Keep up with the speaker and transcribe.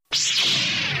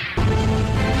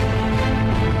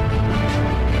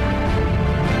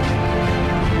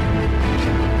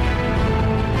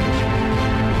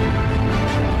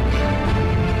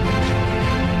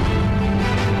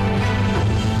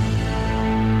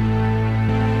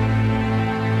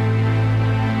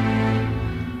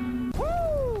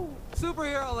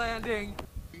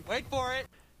Wait for it.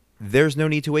 There's no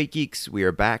need to wait, geeks. We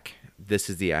are back. This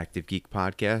is the Active Geek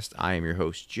Podcast. I am your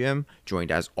host, Jim, joined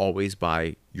as always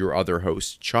by your other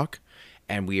host, Chuck.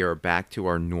 And we are back to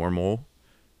our normal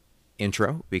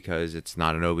intro because it's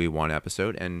not an Obi-Wan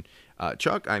episode. And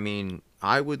Chuck,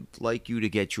 I would like you to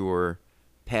get your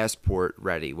passport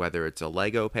ready, whether it's a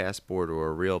Lego passport or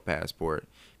a real passport,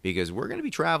 because we're going to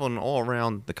be traveling all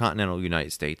around the continental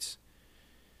United States,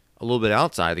 a little bit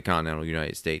outside the continental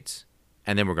United States,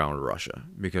 and then we're going to Russia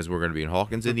because we're going to be in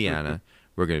Hawkins, Indiana.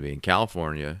 We're going to be in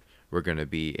California. We're going to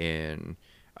be in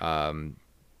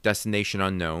Destination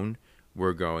Unknown.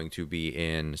 We're going to be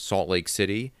in Salt Lake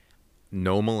City,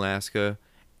 Nome, Alaska,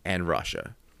 and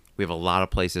Russia. We have a lot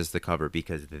of places to cover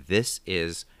because this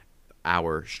is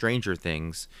our Stranger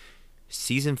Things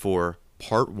Season 4,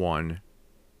 Part 1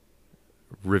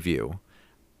 review.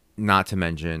 Not to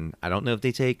mention, I don't know if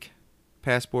they take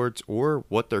passports or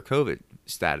what their COVID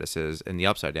status is in the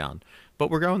Upside Down, but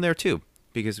we're going there too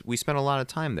because we spent a lot of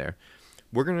time there.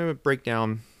 We're going to break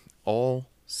down all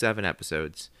 7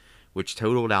 episodes, which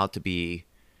totaled out to be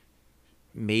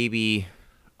maybe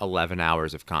 11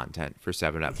 hours of content for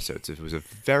 7 episodes. It was a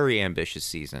very ambitious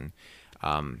season.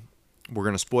 We're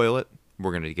going to spoil it.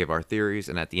 We're going to give our theories,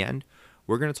 and at the end,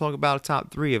 we're going to talk about a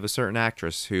top 3 of a certain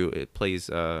actress who plays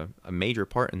a major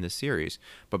part in this series.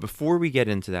 But before we get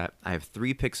into that, I have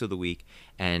 3 picks of the week,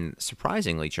 and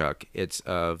surprisingly, Chuck, it's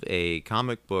of a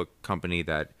comic book company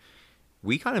that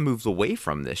we kind of moved away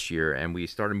from this year, and we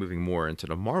started moving more into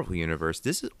the Marvel universe.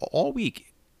 This is all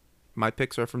week. My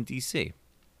picks are from DC.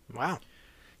 Wow.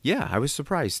 Yeah, I was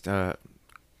surprised,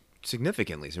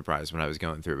 significantly surprised when I was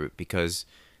going through it because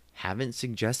haven't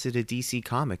suggested a DC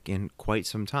comic in quite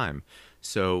some time.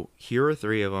 So here are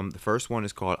 3 of them. The first one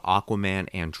is called Aquaman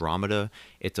Andromeda.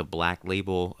 It's a Black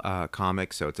Label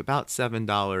comic, so it's about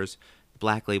 $7.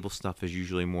 Black Label stuff is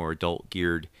usually more adult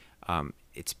geared.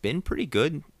 It's been pretty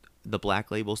good. The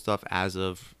Black Label stuff as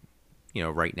of,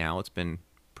 right now, it's been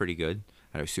pretty good.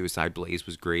 I know Suicide Blaze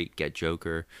was great. Get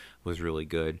Joker was really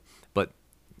good. But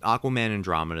Aquaman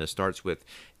Andromeda starts with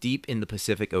deep in the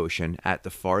Pacific Ocean at the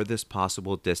farthest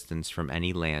possible distance from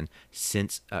any land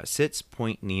sits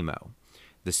Point Nemo,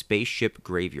 the spaceship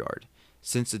graveyard.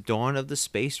 Since the dawn of the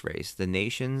space race, the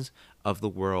nations of the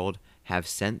world have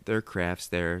sent their crafts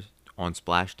there on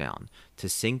splashdown to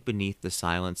sink beneath the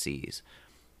silent seas.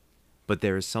 But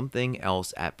there is something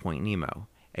else at Point Nemo,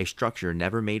 a structure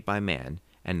never made by man,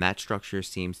 and that structure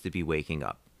seems to be waking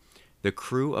up. The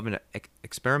crew of an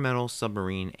experimental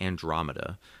submarine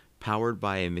Andromeda, powered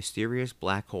by a mysterious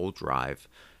black hole drive,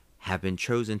 have been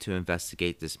chosen to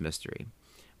investigate this mystery.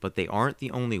 But they aren't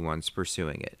the only ones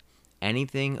pursuing it.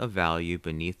 Anything of value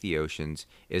beneath the oceans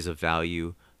is of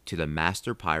value to the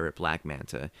master pirate Black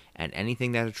Manta, and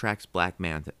anything that attracts Black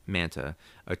Manta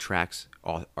attracts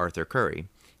Arthur Curry,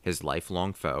 his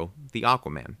lifelong foe, the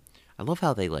Aquaman. I love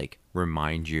how they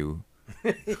remind you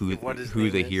who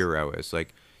the hero is.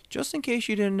 Just in case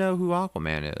you didn't know who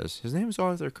Aquaman is, his name is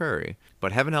Arthur Curry.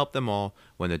 But heaven help them all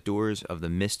when the doors of the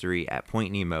mystery at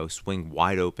Point Nemo swing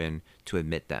wide open to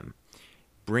admit them.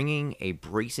 Bringing a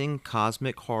bracing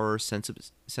cosmic horror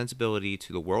sensibility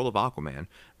to the world of Aquaman,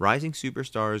 rising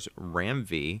superstars Ram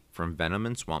V from Venom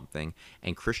and Swamp Thing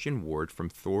and Christian Ward from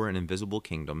Thor and Invisible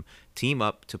Kingdom team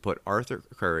up to put Arthur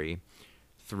Curry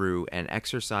through an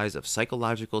exercise of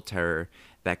psychological terror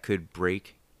that could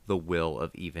break the will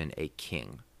of even a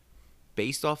king.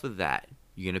 Based off of that,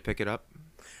 you gonna pick it up?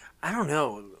 I don't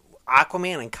know.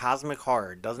 Aquaman and cosmic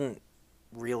horror doesn't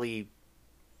really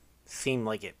seem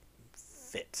like it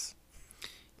fits.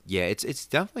 Yeah, it's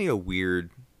definitely a weird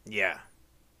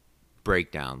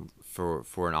breakdown for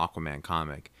an Aquaman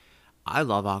comic. I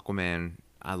love Aquaman.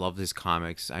 I love his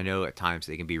comics. I know at times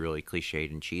they can be really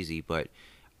cliched and cheesy, but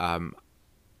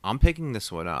I'm picking this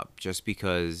one up just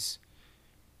because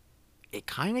it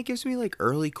kind of gives me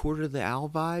early Quarter of the Owl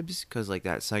vibes, because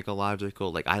that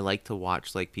psychological, I like to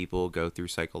watch people go through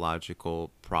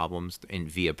psychological problems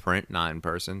via print, not in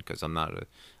person, because I'm not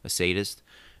a sadist.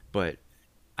 But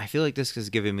I feel like this is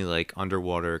giving me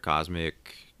underwater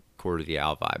cosmic Quarter of the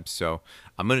Owl vibes. So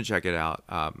I'm gonna check it out.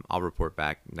 I'll report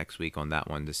back next week on that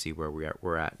one to see where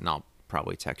we're at, and I'll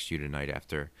probably text you tonight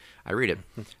after I read it.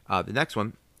 The next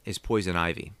one is Poison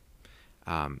Ivy,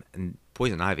 and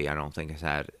Poison Ivy I don't think has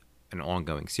had an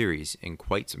ongoing series in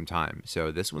quite some time,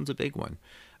 so this one's a big one.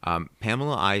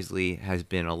 Pamela Isley has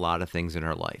been a lot of things in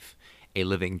her life: a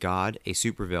living god, a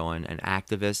supervillain, an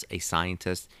activist, a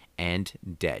scientist, and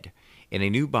dead. In a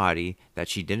new body that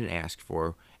she didn't ask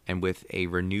for, and with a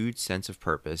renewed sense of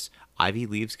purpose, Ivy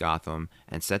leaves Gotham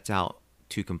and sets out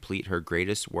to complete her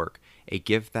greatest work, a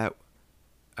gift that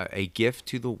a gift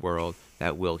to the world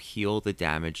that will heal the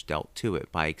damage dealt to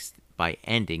it by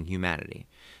ending humanity.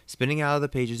 Spinning out of the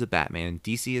pages of Batman,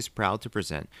 DC is proud to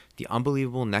present the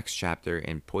unbelievable next chapter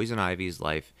in Poison Ivy's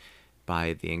life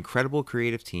by the incredible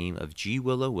creative team of G.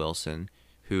 Willow Wilson,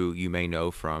 who you may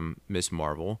know from Miss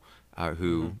Marvel, Mm-hmm.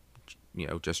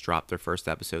 who just dropped their first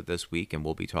episode this week, and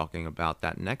we'll be talking about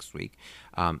that next week,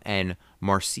 and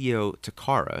Marcio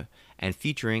Takara, and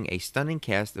featuring a stunning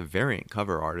cast of variant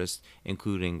cover artists,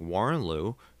 including Warren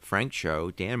Liu, Frank Cho,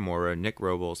 Dan Mora, Nick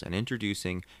Robles, and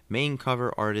introducing main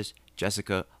cover artist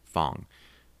Jessica Fong.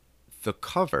 The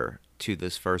cover to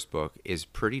this first book is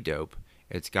pretty dope.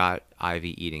 It's got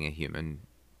Ivy eating a human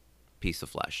piece of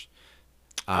flesh.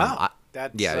 Oh, I,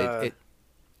 that's yeah,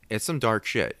 it's some dark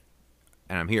shit,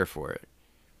 and I'm here for it.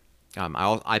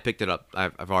 I picked it up.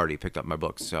 I've already picked up my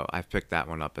books, so I've picked that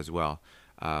one up as well.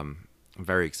 I'm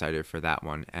very excited for that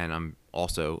one, and I'm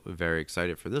also very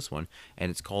excited for this one. And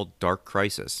it's called Dark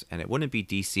Crisis, and it wouldn't be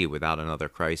DC without another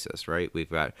Crisis, right? We've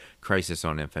got Crisis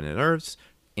on Infinite Earths,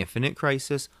 Infinite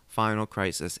Crisis, Final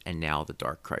Crisis, and now the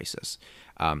Dark Crisis.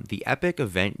 The epic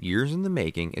event years in the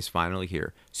making is finally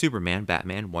here. Superman,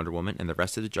 Batman, Wonder Woman, and the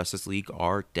rest of the Justice League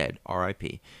are dead.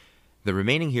 R.I.P. The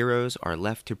remaining heroes are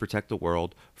left to protect the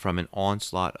world from an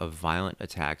onslaught of violent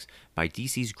attacks by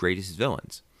DC's greatest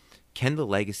villains. Can the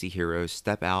legacy heroes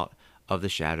step out of the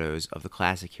shadows of the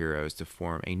classic heroes to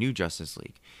form a new Justice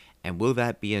League? And will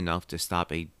that be enough to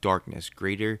stop a darkness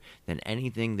greater than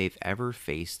anything they've ever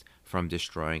faced from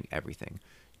destroying everything?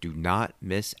 Do not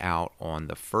miss out on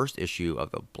the first issue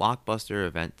of the blockbuster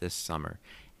event this summer.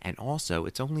 And also,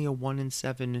 it's only a 1 in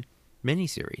 7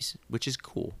 miniseries, which is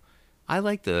cool. I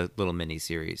like the little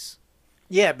miniseries.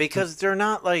 yeah, because they're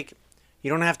not like you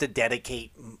don't have to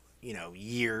dedicate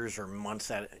years or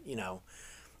months out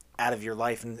of your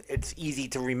life, and it's easy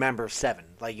to remember seven.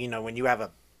 Like when you have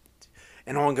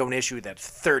an ongoing issue that's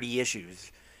 30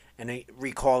 issues, and it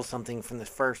recalls something from the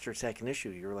first or second issue,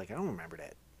 you're like, I don't remember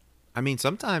that. I mean,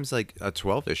 sometimes like a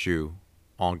 12 issue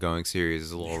ongoing series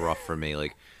is a little rough for me.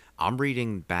 Like, I'm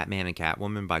reading Batman and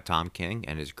Catwoman by Tom King,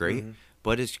 and it's great, Mm-hmm.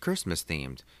 but it's Christmas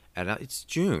themed, and it's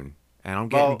June, and I'm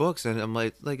getting Well, books, and I'm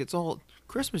like it's all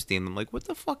Christmas themed. I'm like, what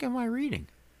the fuck am I reading?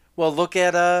 look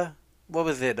at what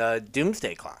was it?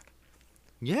 Doomsday Clock.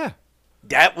 Yeah,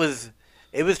 That was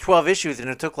it was 12 issues, and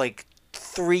it took like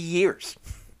 3 years.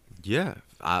 yeah.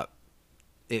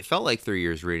 It felt like 3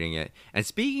 years reading it. And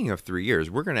speaking of 3 years,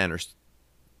 we're gonna enter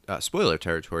spoiler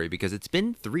territory because it's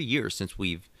been 3 years since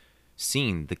we've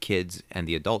seen the kids and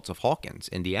the adults of Hawkins,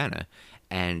 Indiana,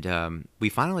 and we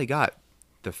finally got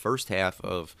the first half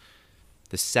of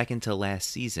the second to last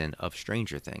season of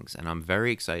Stranger Things, and I'm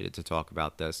very excited to talk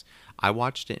about this. I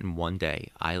watched it in one day.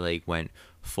 I like went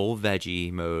full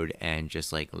veggie mode and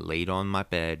just like laid on my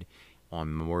bed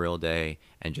on Memorial Day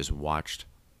and just watched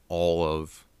all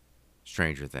of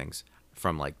Stranger Things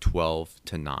from like 12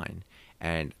 to 9,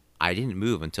 and I didn't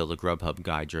move until the Grubhub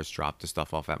guy just dropped the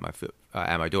stuff off at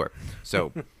at my door.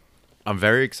 So I'm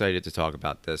very excited to talk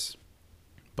about this,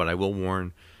 but I will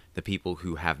warn the people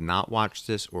who have not watched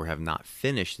this or have not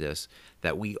finished this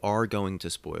that we are going to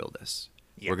spoil this.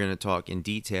 Yeah. We're going to talk in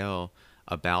detail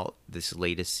about this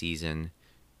latest season.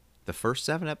 The first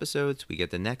 7 episodes, we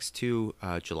get the next two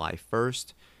July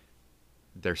 1st.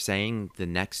 They're saying the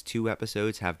next 2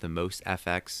 episodes have the most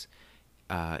FX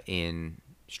in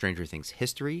Stranger Things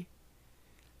history.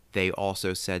 They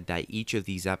also said that each of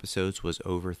these episodes was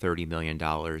over $30 million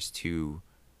to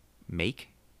make.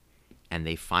 And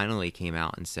they finally came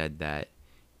out and said that,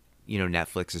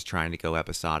 Netflix is trying to go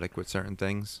episodic with certain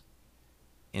things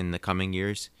in the coming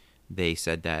years. They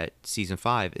said that season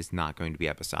 5 is not going to be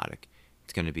episodic.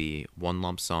 It's going to be one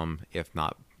lump sum, if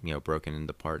not, broken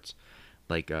into parts,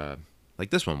 like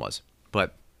this one was.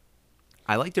 But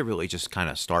I like to really just kind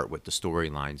of start with the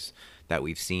storylines that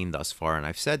we've seen thus far. And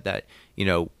I've said that,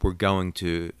 we're going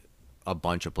to a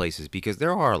bunch of places because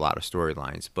there are a lot of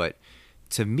storylines. But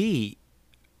to me,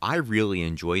 I really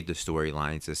enjoyed the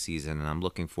storylines this season, and I'm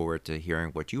looking forward to hearing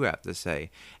what you have to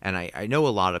say. And I know a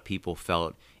lot of people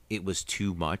felt it was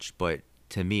too much, but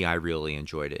to me, I really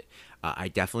enjoyed it. I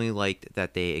definitely liked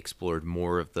that they explored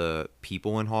more of the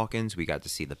people in Hawkins. We got to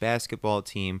see the basketball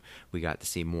team. We got to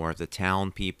see more of the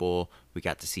town people. We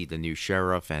got to see the new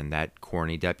sheriff and that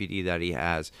corny deputy that he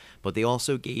has. But they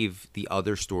also gave the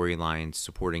other storylines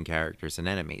supporting characters and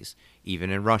enemies.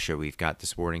 Even in Russia, we've got the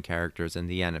supporting characters and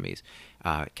the enemies.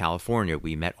 California,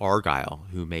 we met Argyle,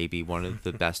 who may be one of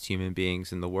the best human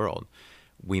beings in the world.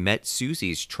 We met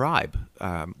Susie's tribe.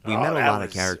 We met a lot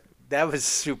of characters. That was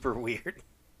super weird.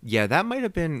 Yeah, that might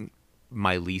have been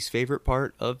my least favorite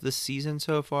part of the season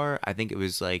so far. I think it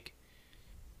was like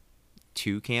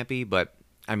too campy, but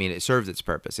I mean, it served its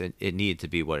purpose. It needed to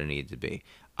be what it needed to be.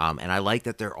 And I like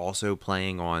that they're also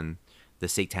playing on the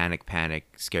satanic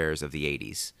panic scares of the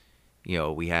 80s. You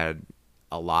know, we had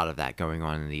a lot of that going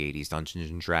on in the 80s. Dungeons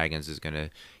and Dragons is going to,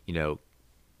 you know,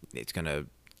 it's going to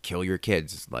kill your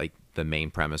kids, like the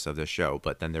main premise of the show.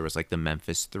 But then there was like the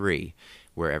Memphis 3,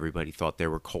 where everybody thought they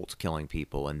were cults killing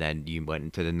people. And then you went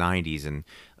into the 90s and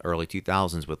early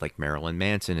 2000s with like Marilyn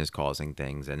Manson is causing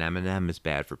things and Eminem is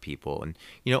bad for people and,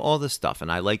 you know, all this stuff.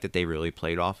 And I like that they really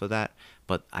played off of that.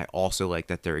 But I also like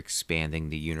that they're expanding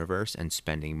the universe and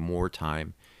spending more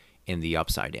time in the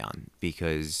Upside Down,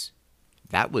 because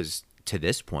that was, to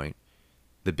this point,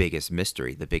 the biggest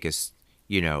mystery, the biggest,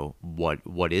 you know,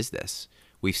 what is this?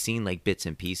 We've seen like bits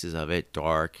and pieces of it,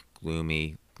 dark,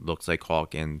 gloomy, looks like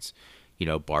Hawkins, you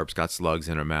know, Barb's got slugs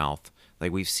in her mouth.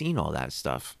 Like, we've seen all that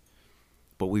stuff,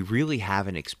 but we really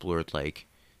haven't explored like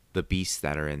the beasts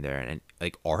that are in there, and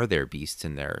like, are there beasts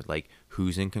in there? Like,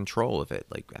 who's in control of it?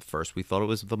 Like, at first we thought it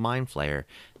was the Mind Flayer.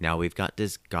 Now we've got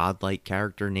this godlike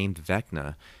character named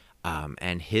Vecna,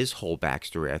 and his whole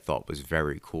backstory I thought was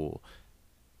very cool.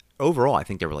 Overall, I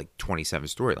think there were like 27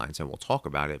 storylines, and we'll talk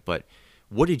about it. But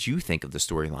what did you think of the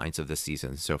storylines of this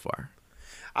season so far?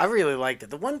 I really liked it.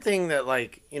 The one thing that,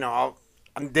 like, you know,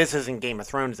 this isn't Game of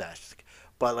Thrones-esque,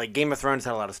 but like Game of Thrones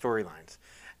had a lot of storylines,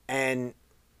 and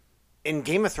in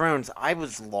Game of Thrones, I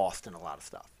was lost in a lot of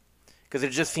stuff because it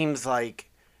just seems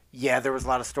like, yeah, there was a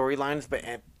lot of storylines,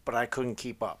 but I couldn't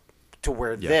keep up. To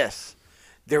where this,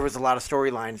 there was a lot of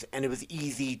storylines, and it was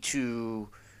easy to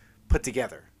put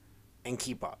together and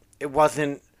keep up. It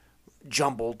wasn't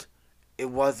jumbled. It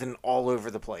wasn't all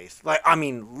over the place. Like, I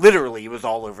mean, literally, it was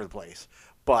all over the place.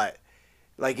 But,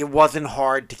 like, it wasn't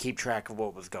hard to keep track of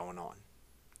what was going on.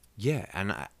 Yeah,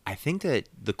 and I think that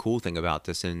the cool thing about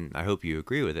this, and I hope you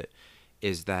agree with it,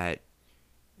 is that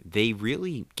they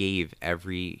really gave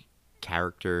every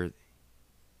character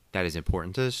that is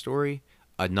important to the story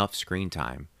enough screen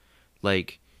time.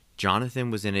 Like,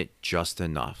 Jonathan was in it just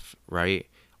enough, right?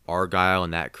 Argyle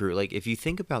and that crew. Like, if you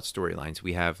think about storylines,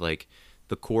 we have, like,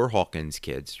 the core Hawkins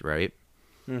kids, right?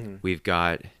 Mm-hmm. We've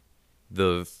got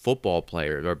the football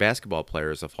players or basketball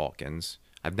players of Hawkins.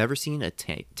 I've never seen a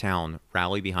town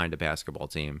rally behind a basketball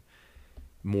team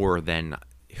more than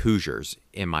Hoosiers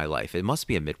in my life. It must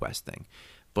be a Midwest thing.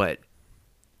 But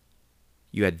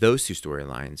you had those two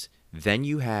storylines. Then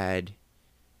you had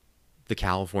the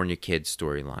California kids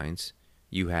storylines.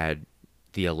 You had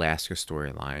the Alaska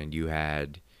storyline. You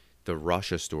had the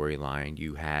Russia storyline.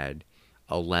 You had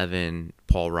 11,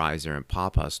 Paul Reiser and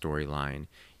Papa storyline.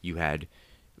 You had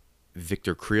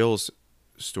Victor Creel's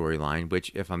storyline,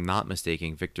 which, if I'm not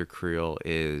mistaken, Victor Creel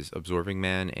is Absorbing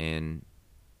Man in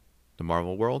the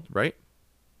Marvel world, right?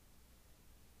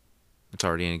 It's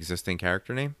already an existing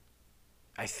character name?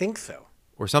 I think so.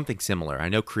 Or something similar. I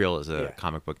know Creel is a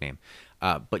comic book name.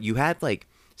 But you had like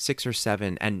 6 or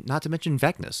 7, and not to mention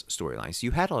Vecna's storylines. So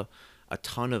you had a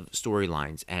ton of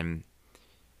storylines, and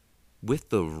with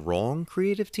the wrong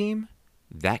creative team,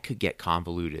 that could get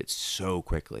convoluted so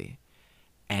quickly.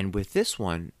 And with this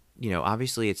one, you know,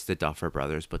 obviously it's the Duffer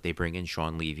Brothers, but they bring in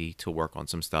Sean Levy to work on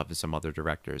some stuff and some other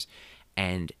directors.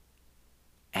 And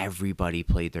everybody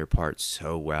played their part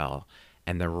so well.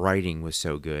 And the writing was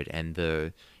so good. And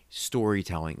the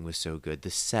storytelling was so good.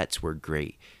 The sets were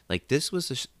great. Like, this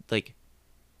was, like,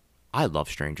 I love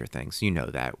Stranger Things. You know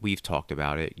that. We've talked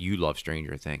about it. You love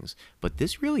Stranger Things. But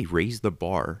this really raised the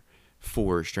bar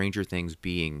for Stranger Things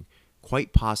being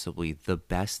quite possibly the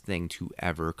best thing to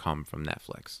ever come from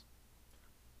Netflix.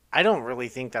 I don't really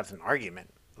think that's an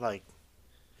argument. Like,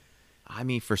 I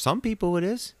mean, for some people it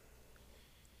is.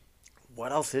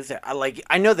 what else is there?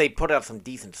 I know they put out some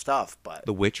decent stuff, but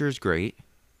The Witcher's great.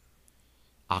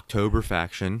 October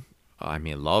Faction. I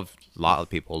mean, a lot of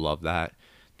people love that.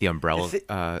 The Umbrella,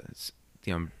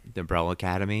 the Umbrella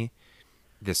Academy.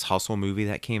 This Hustle movie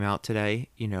that came out today.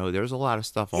 You know, there's a lot of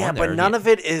stuff on there. Yeah, but none of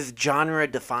it is genre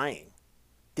defying.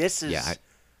 This is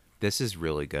this is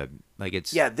really good. Like,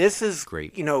 it's this is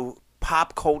great. You know,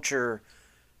 pop culture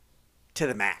to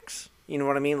the max. You know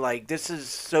what I mean? Like, this is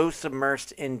so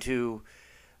submersed into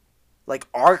like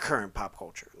our current pop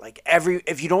culture. Like,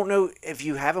 if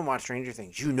you haven't watched Stranger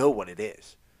Things, you know what it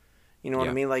is. You know what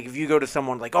I mean? Like, if you go to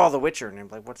someone like, "Oh, The Witcher," and they're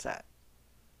like, "What's that?"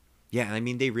 Yeah, I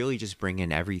mean, they really just bring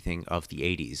in everything of the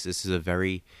 80s. This is a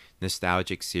very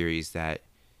nostalgic series that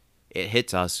it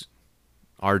hits us,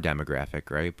 our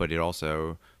demographic, right? But it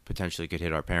also potentially could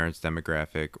hit our parents'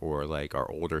 demographic or like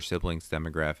our older siblings'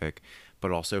 demographic.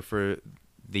 But also for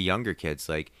the younger kids,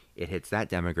 like, it hits that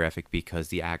demographic because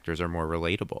the actors are more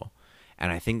relatable.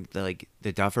 And I think that, like,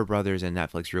 the Duffer Brothers and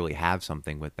Netflix really have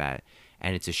something with that.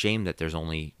 And it's a shame that there's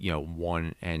only,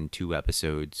 one and two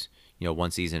episodes,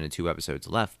 one season and two episodes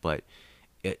left. But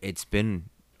it's been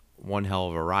one hell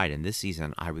of a ride. And this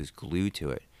season, I was glued to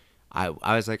it. I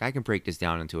was like, I can break this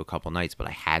down into a couple nights, but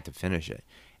I had to finish it.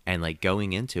 And, like,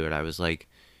 going into it, I was like,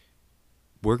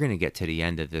 we're going to get to the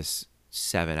end of this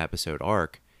 7-episode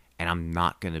arc, and I'm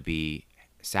not going to be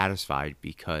satisfied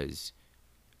because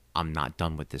I'm not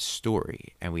done with this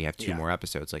story. And we have two Yeah. more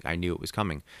episodes. Like, I knew it was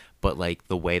coming. But, like,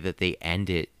 the way that they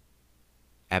ended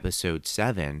episode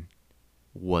 7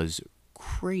 was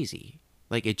crazy.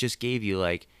 Like, it just gave you,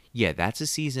 like, yeah, that's a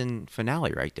season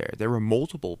finale right there. There were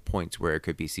multiple points where it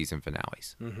could be season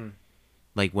finales. Mm-hmm.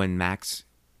 Like when Max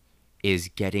is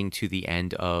getting to the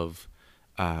end of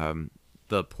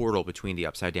the portal between the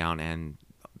Upside Down and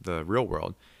the real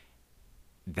world,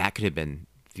 that could have been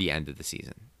the end of the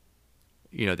season.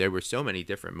 There were so many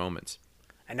different moments.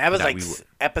 And that was that like we were-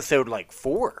 episode like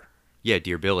 4. Yeah,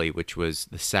 Dear Billy, which was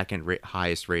the second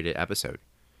highest rated episode,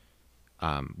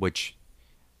 which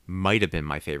might have been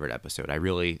my favorite episode. I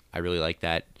really like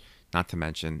that. Not to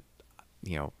mention,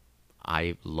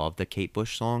 I love the Kate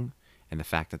Bush song, and the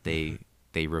fact that they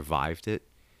revived it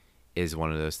is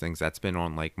one of those things that's been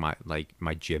on like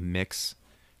my gym mix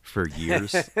for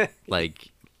years.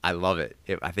 Like, I love it.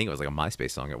 I think it was like a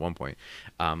MySpace song at one point.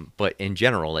 But in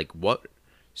general, like, what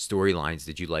storylines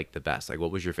did you like the best? Like,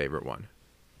 what was your favorite one?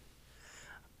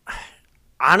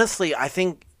 Honestly, I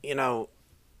think,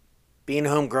 being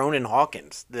homegrown in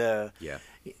Hawkins, Yeah.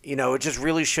 it just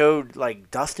really showed like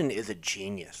Dustin is a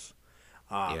genius.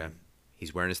 Yeah.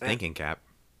 He's wearing his thinking cap.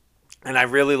 And I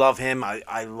really love him.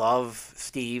 I love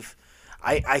Steve.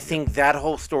 I think that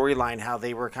whole storyline, how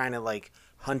they were kind of like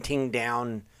hunting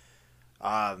down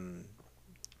Vecna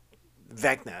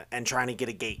and trying to get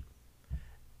a gate,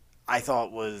 I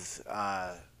thought was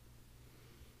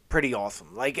pretty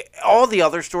awesome. Like, all the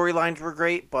other storylines were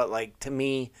great, but like, to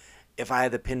me, if I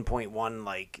had to pinpoint one,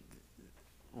 like,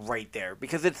 right there,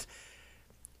 because it's,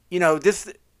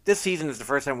 this season is the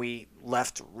first time we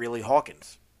left really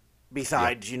Hawkins.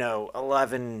 Besides,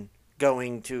 11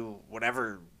 going to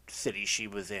whatever city she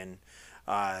was in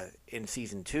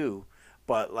season 2.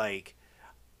 But, like,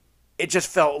 it just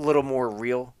felt a little more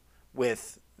real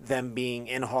with them being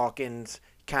in Hawkins,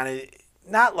 kind of,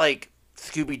 not like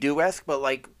Scooby-Doo-esque, but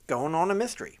like going on a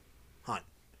mystery hunt.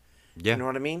 Yeah. You know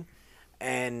what I mean?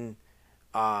 And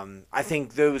I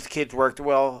think those kids worked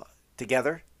well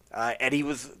together. Eddie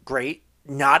was great.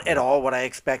 Not at all what I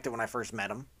expected when I first met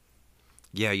him.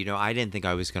 Yeah, I didn't think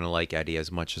I was going to like Eddie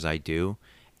as much as I do.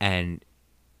 And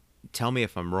tell me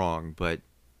if I'm wrong, but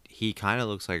he kind of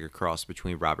looks like a cross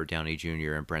between Robert Downey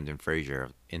Jr. and Brendan Fraser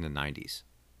in the 90s.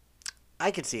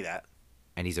 I could see that.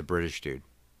 And he's a British dude.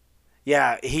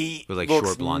 Yeah, he With, like, looks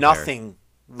short blonde nothing.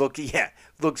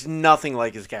 Looks nothing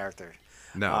like his character.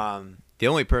 No. The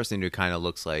only person who kind of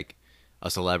looks like a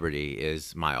celebrity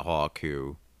is Maya Hawke,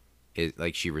 who is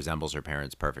like, she resembles her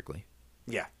parents perfectly.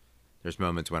 Yeah. There's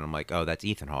moments when I'm like, oh, that's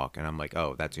Ethan Hawke, and I'm like,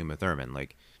 oh, that's Uma Thurman.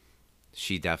 Like,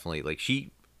 she definitely, like,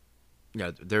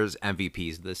 there's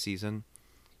MVPs this season,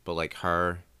 but like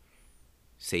her,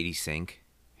 Sadie Sink,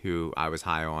 who I was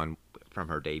high on from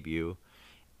her debut,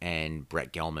 and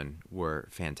Brett Gelman were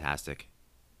fantastic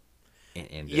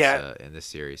in this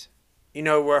series.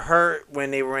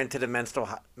 When they were into the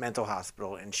mental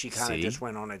hospital, and she kind of See? just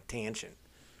went on a tangent.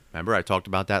 Remember, I talked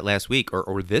about that last week,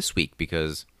 or this week,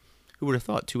 because who would have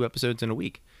thought 2 episodes in a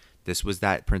week? This was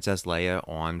that Princess Leia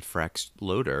on Frex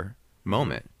Loader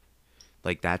moment.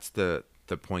 Like, that's the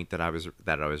point that I was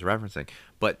referencing.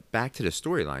 But back to the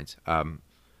storylines.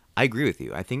 I agree with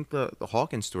you. I think the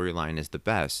Hawkins storyline is the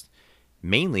best,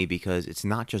 mainly because it's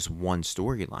not just one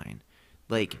storyline.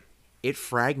 Like, it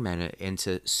fragmented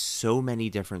into so many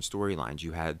different storylines.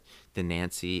 You had the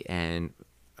Nancy and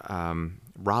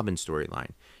Robin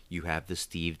storyline. You have the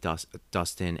Steve,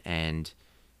 Dustin, and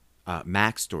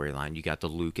Max storyline. You got the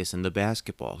Lucas and the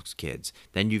basketball kids.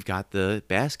 Then you've got the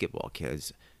basketball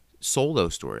kids solo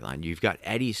storyline. You've got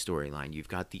Eddie's storyline. You've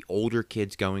got the older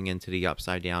kids going into the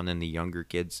Upside Down and the younger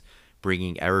kids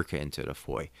bringing Erica into the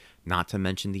foy. Not to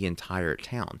mention the entire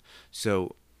town.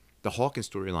 So the Hawkins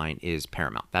storyline is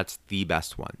paramount. That's the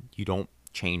best one. You don't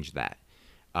change that.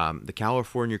 The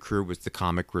California crew was the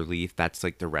comic relief. That's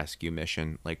like the rescue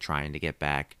mission, like trying to get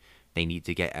back. They need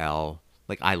to get Elle.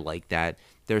 Like, I like that.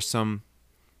 There's some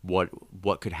what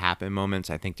could happen moments.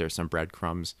 I think there's some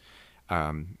breadcrumbs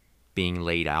being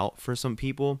laid out for some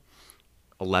people.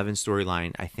 11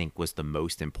 storyline, I think, was the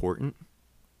most important.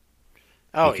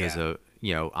 Oh, because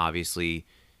yeah. of, obviously,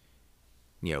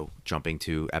 jumping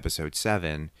to episode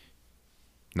 7,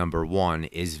 Number one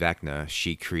is Vecna.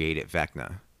 She created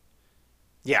Vecna.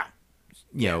 Yeah.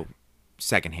 You know,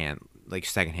 secondhand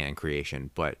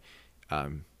creation, but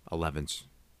 11's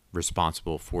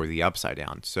responsible for the Upside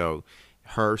Down. So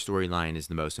her storyline is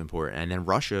the most important. And then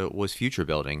Russia was future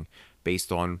building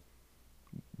based on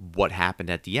what happened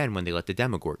at the end when they let the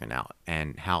Demogorgon out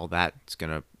and how that's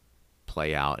going to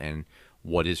play out. And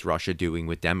what is Russia doing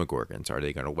with Demogorgons? Are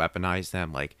they going to weaponize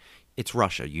them? Like, it's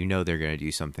Russia. You know they're going to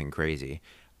do something crazy.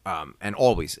 And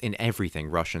always, in everything,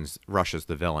 Russia's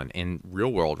the villain. In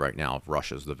real world right now,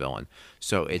 Russia's the villain.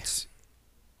 So it's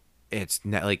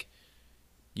not like,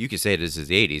 you could say this is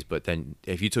the 80s, but then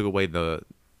if you took away the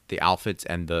outfits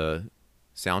and the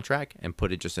soundtrack and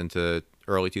put it just into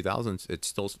early 2000s, it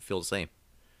still feels the same.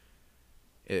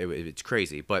 It's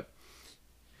crazy. But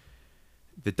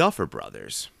the Duffer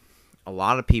Brothers, a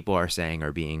lot of people are saying,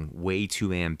 are being way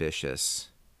too ambitious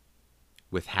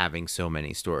with having so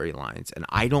many storylines, and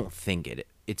I don't think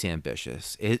it's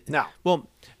ambitious. No. Well,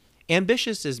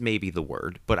 ambitious is maybe the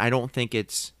word, but I don't think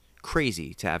it's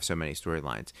crazy to have so many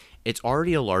storylines. It's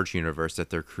already a large universe that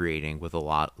they're creating with a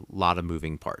lot of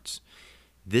moving parts.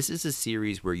 This is a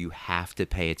series where you have to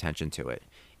pay attention to it.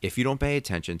 If you don't pay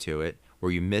attention to it,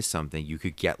 or you miss something, you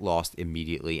could get lost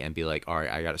immediately and be like, all right,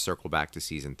 I got to circle back to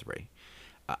season 3.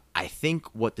 I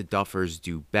think what the Duffers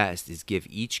do best is give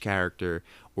each character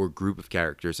or group of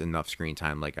characters enough screen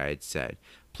time, like I had said.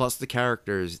 Plus, the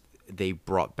characters they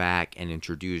brought back and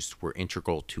introduced were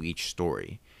integral to each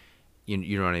story.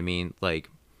 You know what I mean? Like,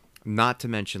 not to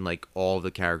mention, like, all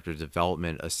the character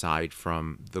development aside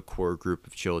from the core group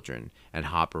of children and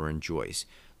Hopper and Joyce.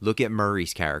 Look at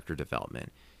Murray's character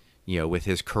development, with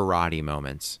his karate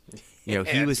moments. He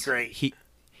was great.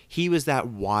 He was that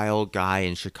wild guy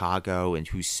in Chicago and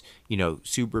who's,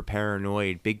 super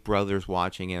paranoid, big brother's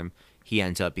watching him. He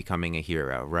ends up becoming a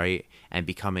hero, right? And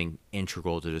becoming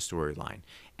integral to the storyline.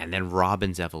 And then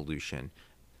Robin's evolution.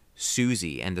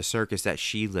 Susie and the circus that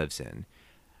she lives in.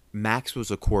 Max was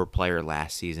a core player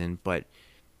last season, but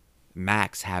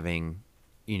Max having,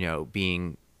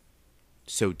 being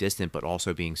so distant, but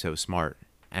also being so smart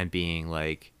and being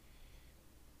like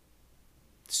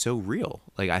so real.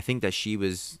 Like, I think that she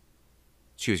was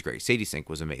great. Sadie Sink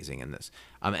was amazing in this.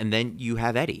 And then you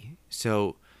have Eddie.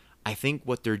 So I think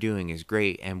what they're doing is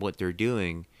great, and what they're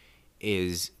doing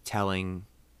is telling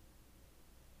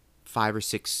 5 or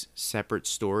 6 separate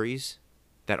stories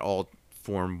that all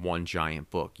form one giant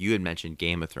book. You had mentioned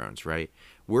Game of Thrones, right?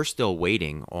 We're still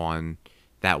waiting on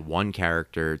that one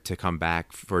character to come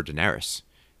back for Daenerys,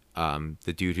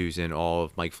 the dude who's in all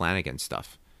of Mike Flanagan's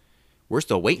stuff. We're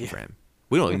still waiting for him.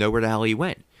 We don't even know where the hell he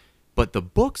went. But the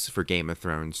books for Game of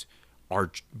Thrones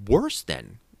are worse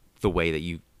than the way that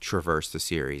you traverse the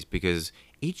series, because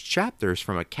each chapter is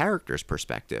from a character's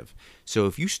perspective. So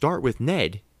if you start with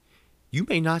Ned, you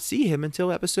may not see him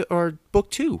until episode or book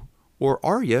 2, or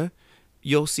Arya,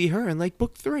 you'll see her in like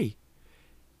book 3.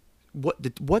 What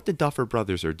the Duffer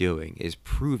Brothers are doing is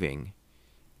proving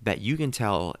that you can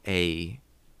tell a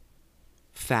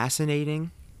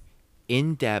fascinating,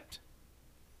 in-depth,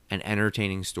 and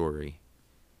entertaining story,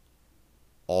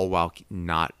 all while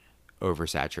not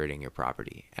oversaturating your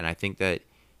property. And I think that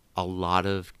a lot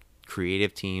of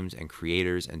creative teams and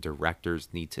creators and directors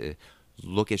need to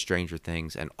look at Stranger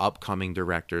Things, and upcoming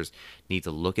directors need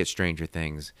to look at Stranger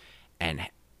Things and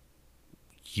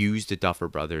use the Duffer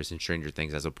Brothers and Stranger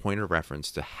Things as a point of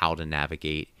reference to how to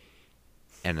navigate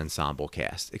an ensemble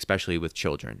cast, especially with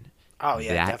children. Oh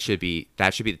yeah, that should be the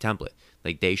template.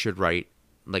 Like, they should write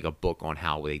like a book on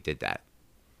how they did that.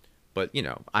 But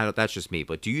that's just me.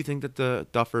 But do you think that the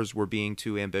Duffers were being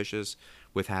too ambitious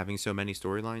with having so many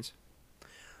storylines?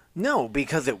 No,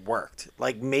 because it worked.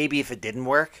 Like, maybe if it didn't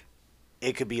work,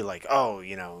 it could be like, oh,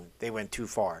 they went too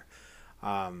far.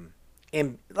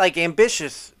 And like,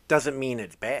 ambitious doesn't mean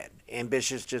it's bad.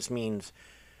 Ambitious just means,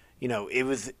 it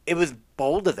was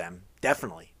bold of them,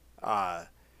 definitely,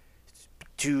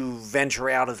 to venture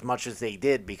out as much as they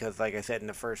did, because, like I said, in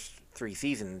the first 3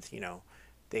 seasons,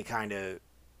 they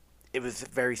it was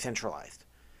very centralized.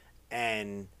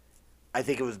 And I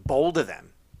think it was bold of them.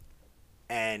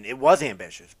 And it was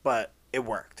ambitious, but it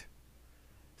worked.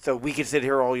 So we could sit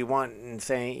here all you want and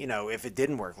say, if it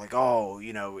didn't work, like, oh,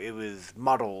 it was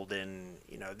muddled and,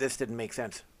 this didn't make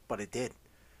sense. But it did.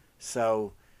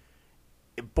 So,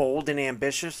 bold and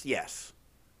ambitious, yes.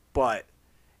 But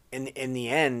in the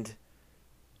end,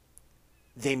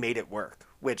 they made it work.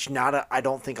 Which I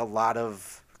don't think a lot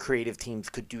of creative teams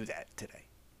could do that today.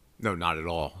 No, not at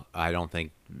all. I don't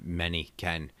think many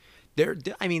can.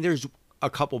 There's a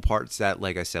couple parts that,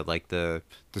 like I said, like the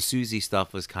Susie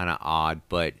stuff was kind of odd,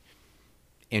 but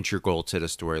integral to the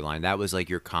storyline. That was like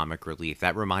your comic relief.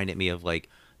 That reminded me of like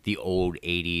the old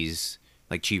 80s,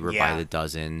 like Cheaper by Yeah. the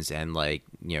Dozens and like,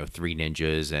 Three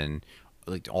Ninjas and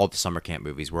like all the summer camp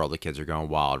movies where all the kids are going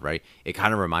wild, right? It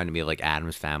kind of reminded me of like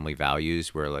Adam's Family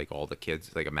Values where like all the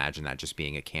kids, like imagine that just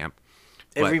being a camp.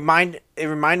 But It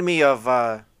reminded me of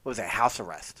what was it, House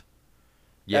Arrest? That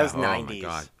yeah, was oh my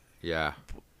God. 90s. Yeah,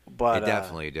 But it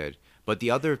definitely did. But the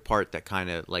other part that kind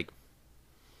of like,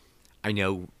 I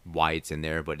know why it's in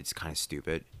there, but it's kind of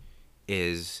stupid,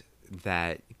 is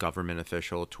that government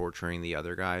official torturing the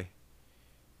other guy.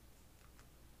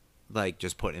 Like,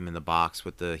 just put him in the box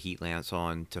with the heat lamps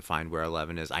on to find where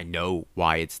 11 is. I know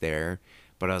why it's there,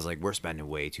 but I was like, we're spending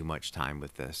way too much time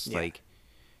with this. Yeah. Like,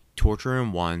 torture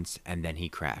him once and then he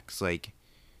cracks. Like,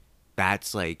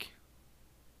 that's like,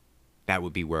 that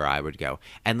would be where I would go.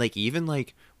 And like, even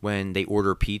like when they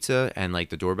order pizza and like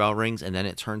the doorbell rings and then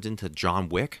it turns into John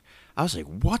Wick, I was like,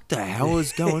 what the hell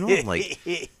is going on? Like,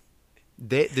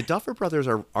 the Duffer Brothers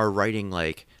are writing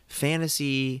like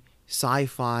fantasy,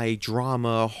 sci-fi,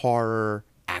 drama, horror,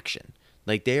 action.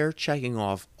 Like they're checking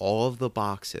off all of the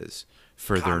boxes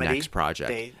for their Comedy. next project.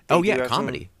 They Oh do yeah, have some-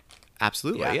 comedy.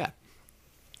 Absolutely, Yeah. yeah.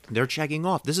 They're checking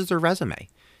off. This is their resume.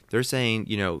 They're saying,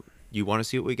 you want to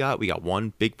see what we got? We got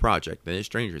one big project, then it's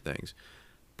Stranger Things.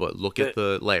 But look at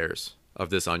the layers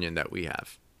of this onion that we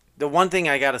have. The one thing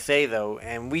I gotta say though,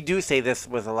 and we do say this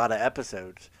with a lot of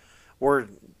episodes or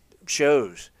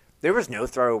shows, there was no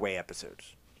throwaway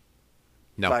episodes.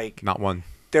 No, Like- not one.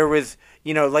 There was,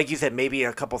 like you said, maybe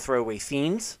a couple throwaway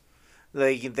scenes.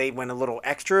 They went a little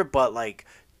extra, but like,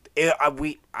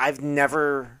 I've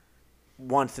never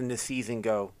once in this season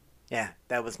go, yeah,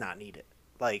 that was not needed.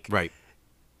 Like, Right.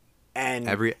 and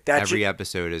Every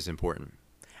episode is important.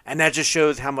 and that just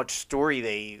shows how much story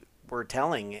they were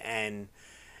telling. And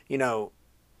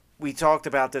we talked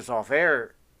about this off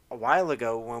air a while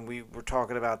ago when we were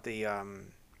talking about the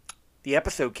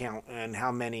episode count and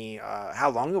how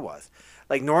long it was.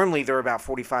 Like normally they're about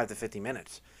 45 to 50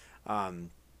 minutes,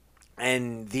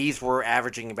 and these were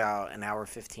averaging about an hour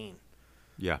 15.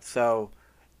 Yeah. So,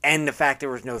 and the fact there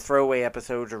was no throwaway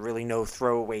episodes or really no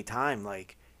throwaway time,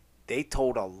 like they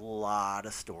told a lot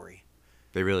of story.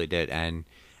 They really did. And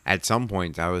at some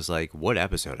point, I was like, what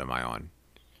episode am I on?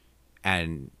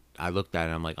 And I looked at it,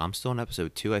 and I'm like, I'm still on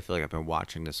episode 2. I feel like I've been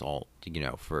watching this all,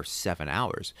 for 7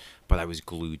 hours. But I was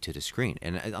glued to the screen.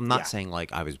 And I'm not saying,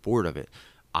 like, I was bored of it.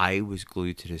 I was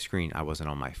glued to the screen. I wasn't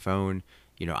on my phone.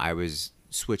 I was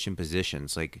switching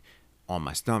positions, like, on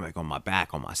my stomach, on my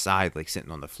back, on my side, like,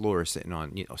 sitting on the floor, sitting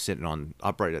on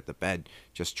upright at the bed,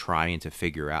 just trying to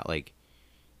figure out, like,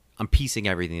 I'm piecing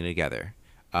everything together.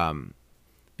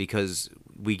 Because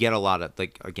we get a lot of,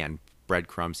 like, again,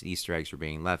 breadcrumbs, Easter eggs are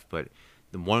being left, but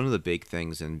one of the big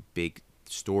things and big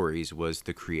stories was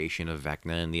the creation of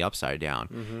Vecna and the Upside Down.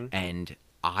 Mm-hmm. And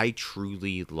I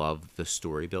truly love the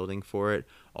story building for it,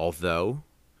 although,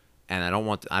 and I don't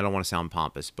want to sound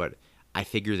pompous, but I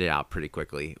figured it out pretty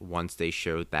quickly once they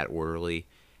showed that orderly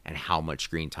and how much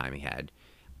screen time he had.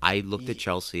 I looked at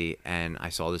Chelsea and I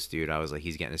saw this dude. I was like,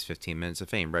 he's getting his 15 minutes of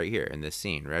fame right here in this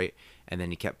scene, right? And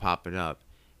then he kept popping up.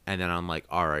 And then I'm like,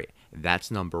 all right, that's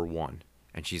number 1.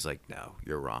 And she's like, no,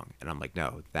 you're wrong. And I'm like,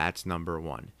 no, that's number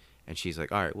 1. And she's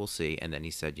like, all right, we'll see. And then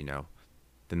he said,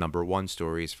 the number 1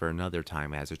 story is for another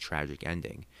time. It has a tragic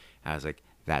ending. And I was like,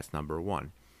 that's number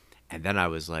 1. And then I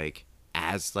was like,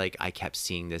 as like I kept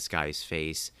seeing this guy's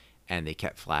face and they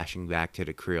kept flashing back to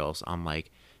the Creoles, I'm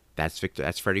like, that's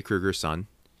Freddy Krueger's son.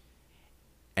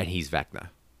 And he's Vecna.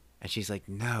 And she's like,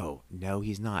 no,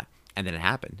 he's not. And then it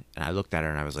happened. And I looked at her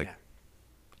and I was like, Yeah.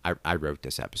 I wrote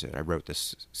this episode. I wrote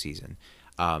this season.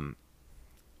 I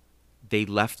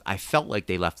felt like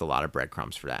they left a lot of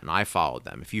breadcrumbs for that. And I followed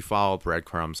them. If you follow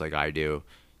breadcrumbs like I do,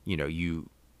 you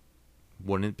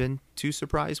wouldn't have been too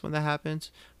surprised when that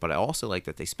happens. But I also like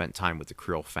that they spent time with the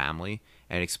Krill family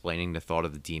and explaining the thought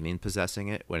of the demon possessing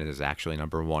it when it is actually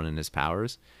number 1 in his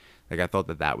powers. Like, I thought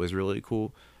that was really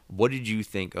cool. What did you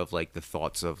think of, like, the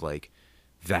thoughts of, like,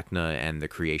 Vecna and the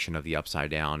creation of the Upside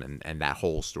Down and that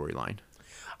whole storyline?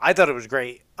 I thought it was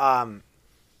great.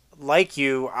 Like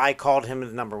you, I called him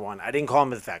as number 1. I didn't call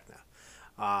him as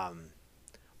Vecna.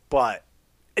 But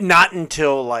not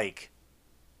until, like,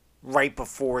 right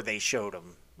before they showed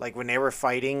him. Like, when they were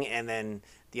fighting and then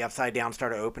the Upside Down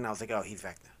started to open, I was like, oh, he's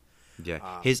Vecna.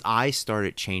 Yeah. His eyes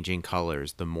started changing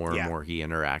colors the more and more he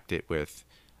interacted with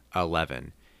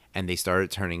 11. And they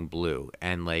started turning blue.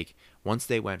 And, like, once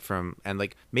they went from... And,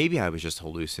 like, maybe I was just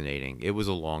hallucinating. It was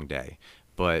a long day.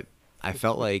 But I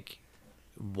felt like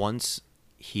once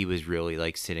he was really,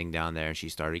 like, sitting down there and she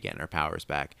started getting her powers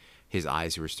back, his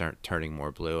eyes were turning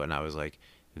more blue. And I was like,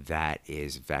 that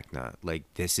is Vecna. Like,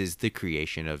 this is the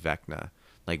creation of Vecna.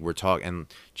 Like, we're talking, and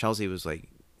Chelsea was like,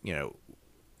 you know,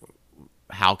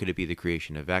 how could it be the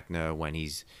creation of Vecna when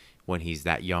he's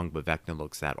that young, but Vecna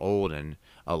looks that old, and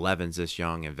Eleven's this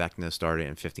young, and Vecna started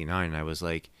in '59. And I was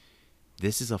like,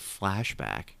 this is a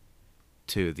flashback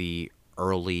to the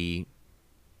early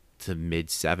to mid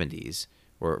 '70s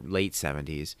or late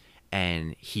 '70s,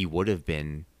 and he would have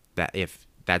been that if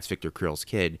that's Victor Krill's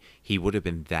kid, he would have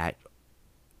been that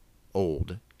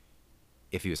old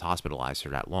if he was hospitalized for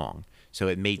that long. So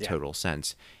it made Yeah. total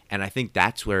sense. And I think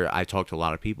that's where I talked to a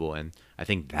lot of people, and I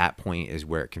think that point is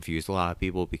where it confused a lot of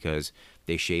people because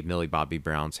they shaved Millie Bobby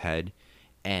Brown's head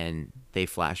and they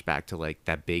flash back to like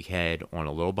that big head on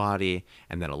a little body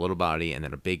and then a little body and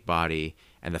then a big body,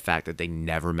 and the fact that they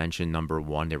never mentioned number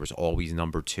one, there was always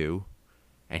number two,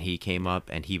 and he came up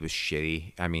and he was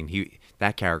shitty. I mean, he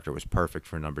that character was perfect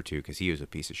for number two because he was a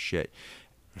piece of shit.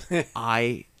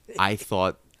 I I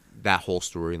thought that whole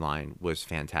storyline was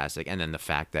fantastic, and then the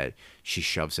fact that she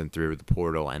shoves him through the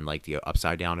portal and like the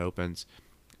upside down opens,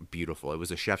 beautiful. It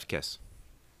was a chef's kiss.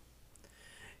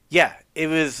 Yeah, it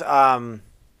was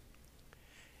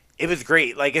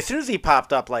great. Like as soon as he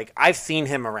popped up, like I've seen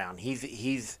him around.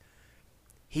 He's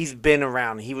been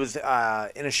around. He was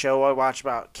in a show I watched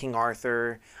about King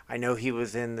Arthur. I know he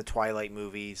was in the Twilight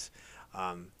movies.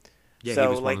 Um, Yeah, so he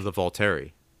was like one of the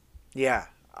Volturi. yeah,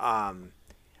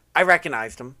 I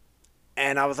recognized him,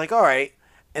 and I was like, all right.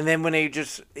 And then when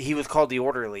he was called the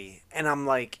orderly, and I'm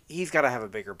like, he's got to have a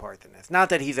bigger part than this. Not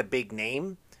that he's a big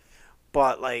name,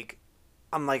 but like,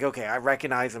 I'm like, okay, I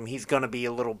recognize him. He's gonna be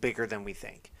a little bigger than we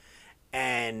think.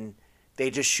 And they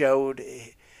just showed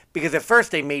because at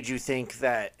first they made you think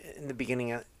that in the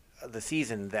beginning of the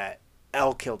season that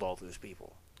Elle killed all those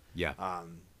people. Yeah,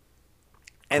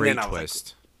 And great then I was like,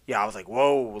 twist. yeah, I was like,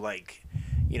 whoa, like,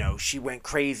 she went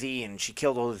crazy and she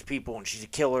killed all those people and she's a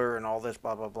killer and all this,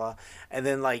 blah, blah, blah. And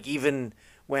then, like, even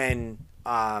when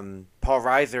Paul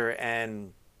Reiser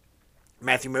and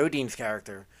Matthew Modine's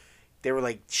character, they were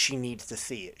like, she needs to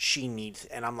see it. She needs,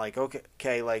 and I'm like,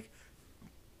 okay, like,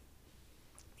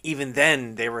 even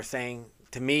then they were saying,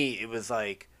 to me, it was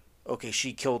like, okay,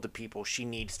 she killed the people. She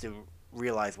needs to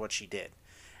realize what she did.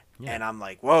 Yeah, And I'm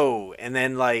like, whoa. And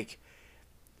then, like,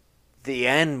 the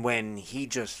end when he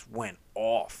just went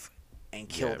off and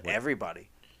killed when everybody.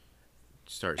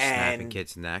 start snapping And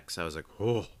kids' necks. I was like,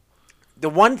 oh, the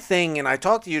one thing, and I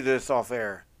talked to you this off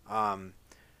air,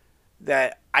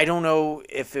 that I don't know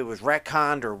if it was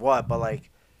retconned or what, but like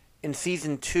in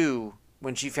season 2,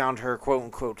 when she found her quote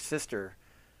unquote sister,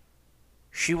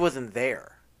 she wasn't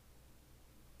there.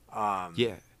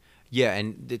 yeah, yeah,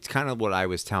 and it's kind of what I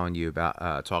was telling you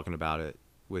about, talking about it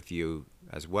with you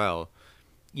as well.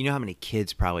 You know how many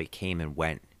kids probably came and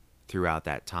went throughout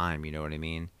that time. You know what I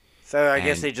mean? So I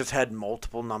guess And they just had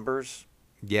multiple numbers.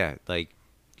 yeah, like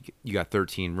you got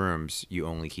 13 rooms, you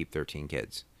only keep 13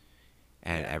 kids,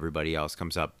 and Yeah. everybody else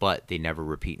comes up, but they never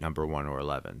repeat number 1 or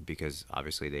 11 because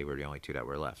obviously they were the only two that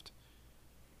were left.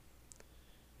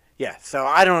 Yeah, so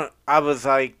I was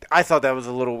like, I thought that was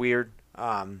a little weird.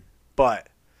 But,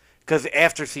 because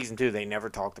after season 2, they never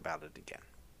talked about it again.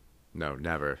 No,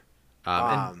 never.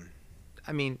 And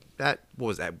I mean, that what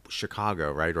was that,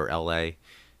 Chicago, right, or L.A.?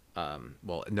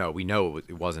 Well, no, we know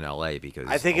it wasn't L.A. because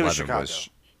I think it was 11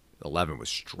 Chicago. 11 was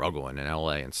struggling in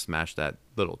L.A. and smashed that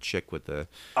little chick with the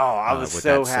Oh, I was with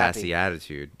so that happy. sassy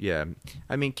attitude. Yeah,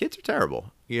 I mean, kids are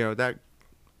terrible. You know that.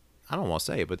 I don't want to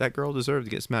say it, but that girl deserved to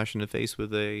get smashed in the face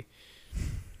with a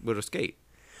skate.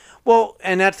 Well,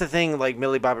 and that's the thing, like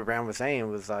Millie Bobby Brown was saying,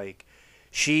 was like,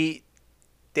 someone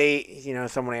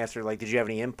asked her, like, did you have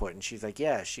any input? And she's like,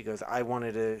 yeah. She goes, I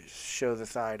wanted to show the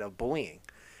side of bullying.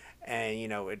 And,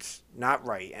 it's not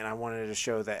right. And I wanted to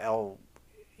show that Elle,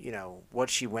 what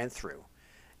she went through.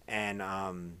 And,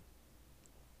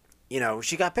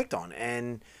 she got picked on.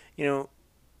 And,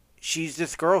 she's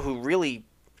this girl who really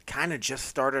kind of just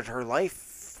started her life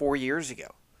 4 years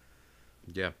ago.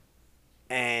 Yeah.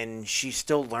 And she's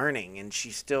still learning, and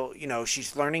she's still,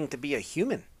 she's learning to be a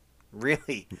human,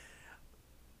 really.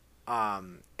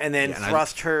 And then Yeah, and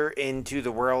thrust her into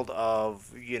the world of,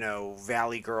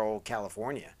 Valley Girl,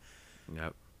 California.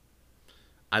 Yep.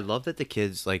 I love that the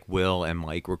kids like Will and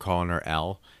Mike were calling her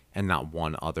Elle, and not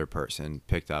one other person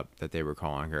picked up that they were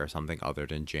calling her something other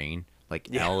than Jane. Like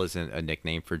Yeah. Elle isn't a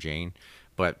nickname for Jane,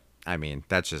 but I mean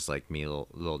that's just like me,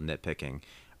 little nitpicking.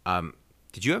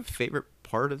 Did you have a favorite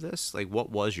part of this? Like, what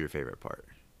was your favorite part?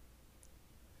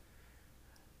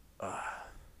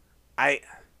 I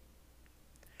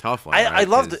Tough one. I Right?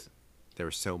 loved 'Cause it. There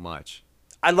was so much.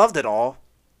 I loved it all.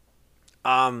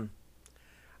 I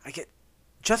get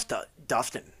just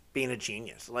Dustin. being a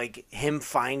genius. Like him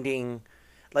finding,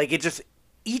 like it just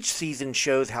each season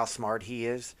shows how smart he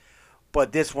is,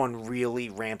 but this one really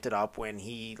ramped it up when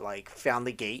he like found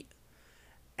the gate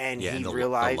and Yeah, he and the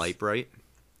realized, light bright.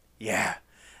 yeah,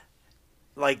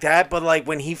 like that. But like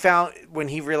when he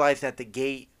realized that the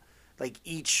gate, like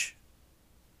each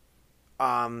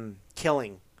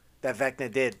killing that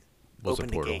Vecna did Was a opened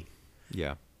the portal. gate,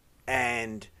 Yeah.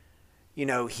 and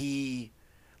he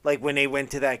like when they went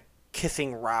to that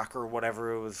kissing rock or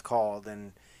whatever it was called,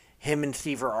 and him and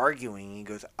Steve are arguing. He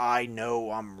goes, "I know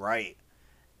I'm right,"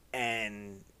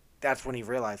 and that's when he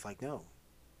realized, like, no,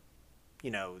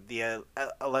 the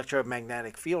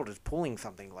electromagnetic field is pulling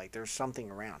something. Like, there's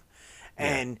something around, Yeah.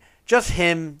 and just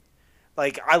him.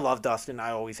 Like, I love Dustin.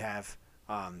 I always have,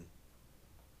 um,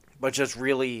 but just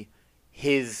really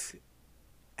his.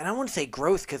 And I wouldn't say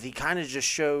growth because he kind of just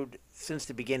showed since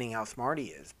the beginning how smart he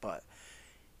is, but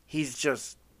he's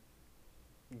just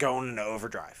going into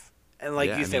overdrive. And like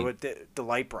Yeah, you I said mean, with the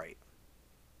light bright.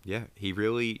 yeah, he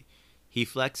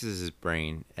flexes his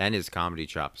brain and his comedy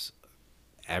chops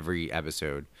every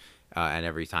episode, and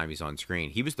every time he's on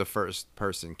screen. He was the first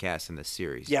person cast in the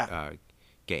series, Yeah.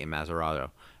 Gaten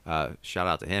Mazzarato. Shout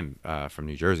out to him, from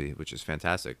New Jersey, which is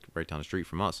fantastic, right down the street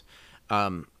from us.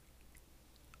 Um,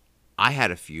 I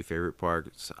had a few favorite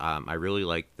parts. I really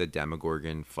liked the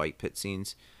Demogorgon fight pit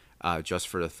scenes, just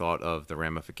for the thought of the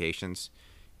ramifications.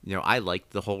 I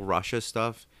liked the whole Russia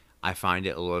stuff. I find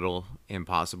it a little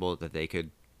impossible that they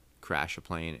could crash a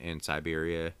plane in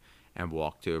Siberia and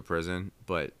walk to a prison,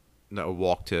 but no,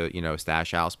 walk to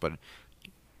stash house. But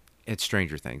it's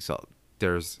Stranger Things, so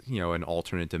there's an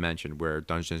alternate dimension where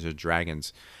Dungeons and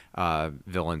Dragons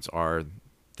villains are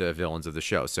the villains of the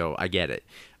show. So I get it.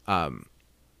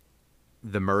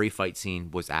 The Murray fight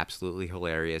scene was absolutely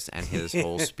hilarious, and his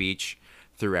whole speech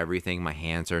through everything. My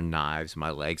hands are knives, my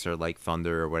legs are like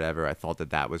thunder, or whatever. I thought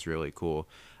that was really cool.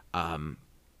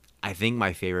 I think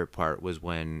my favorite part was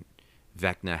when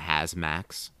Vecna has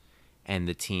Max, and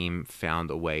the team found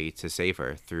a way to save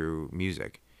her through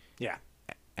music. Yeah.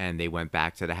 And they went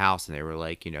back to the house, and they were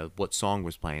like, what song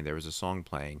was playing? There was a song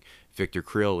playing. Victor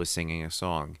Creel was singing a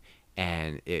song,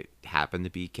 and it happened to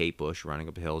be Kate Bush, Running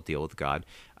Up a Hill, Deal with God.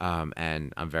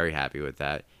 And I'm very happy with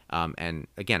that. And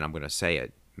again, I'm going to say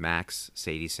it. Max,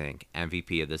 Sadie Sink,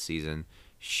 MVP of the season.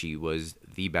 She was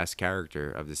the best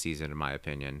character of the season, in my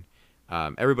opinion.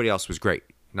 Everybody else was great.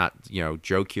 Not,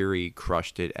 Joe Keery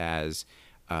crushed it as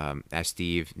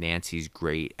Steve. Nancy's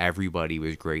great. Everybody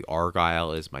was great.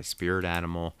 Argyle is my spirit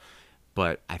animal.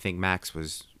 But I think Max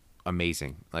was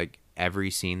amazing. Like, every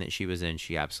scene that she was in,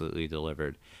 she absolutely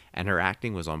delivered. And her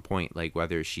acting was on point. Like,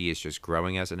 whether she is just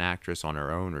growing as an actress on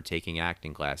her own or taking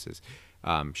acting classes,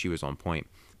 she was on point.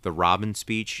 The Robin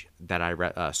speech that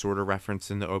I sort of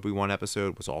referenced in the Obi-Wan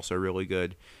episode was also really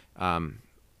good.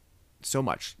 So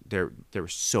much. There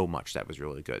was so much that was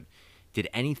really good. Did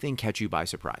anything catch you by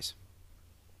surprise?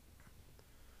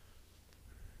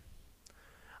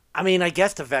 I mean, I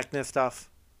guess the Vecna stuff,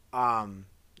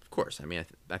 Of course. I mean,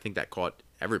 I think that caught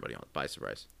everybody by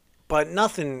surprise. but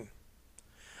nothing.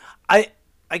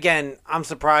 I'm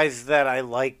surprised that I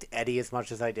liked Eddie as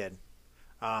much as I did.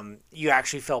 You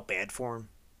actually felt bad for him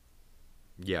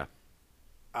Yeah.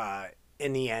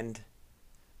 in the end,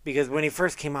 because when he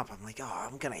first came up, I'm like, oh,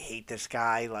 I'm gonna hate this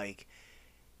guy. Like,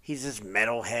 he's this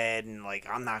metalhead, and like,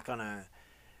 I'm not gonna,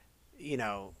 you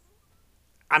know,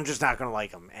 I'm just not gonna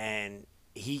like him. And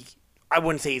I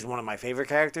wouldn't say he's one of my favorite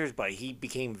characters, but he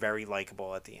became very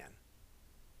likable at the end.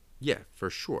 Yeah, for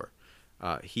sure.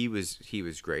 He was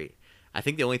great. I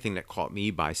think the only thing that caught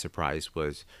me by surprise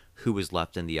was who was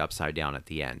left in the Upside Down at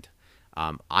the end.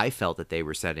 I felt that they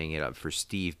were setting it up for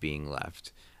Steve being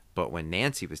left, but when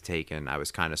Nancy was taken, I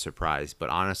was kind of surprised. But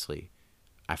honestly,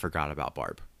 I forgot about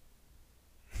Barb.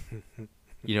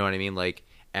 You know what I mean? Like,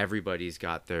 everybody's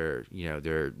got their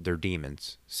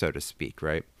demons, so to speak,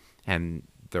 right? And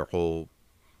their whole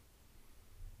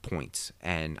points.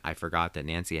 And I forgot that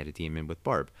Nancy had a demon with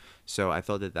Barb. So I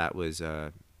thought that was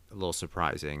a little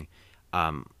surprising.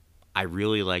 I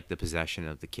really liked the possession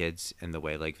of the kids and the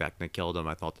way like Vecna killed them.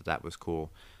 I thought that was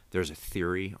cool. There's a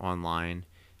theory online,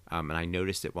 and I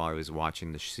noticed it while I was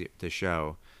watching the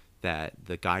show, that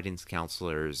the guidance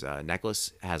counselor's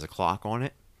necklace has a clock on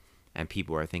it, and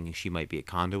people are thinking she might be a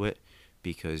conduit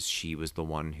because she was the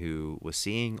one who was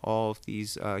seeing all of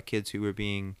these kids who were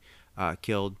being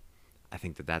killed. I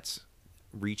think that's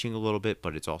reaching a little bit,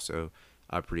 but it's also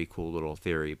a pretty cool little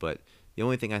theory. But the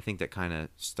only thing I think that kind of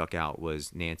stuck out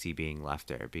was Nancy being left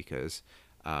there, because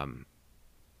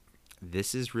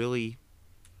this is really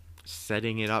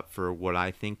setting it up for what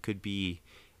I think could be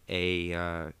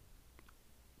a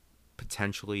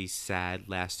potentially sad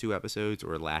last two episodes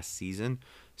or last season.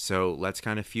 So let's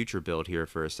kind of future build here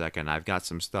for a second. I've got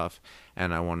some stuff,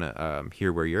 and I want to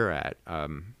hear where you're at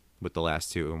with the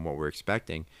last two and what we're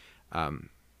expecting.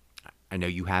 I know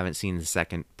you haven't seen the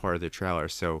second part of the trailer,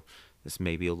 so this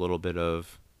may be a little bit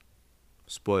of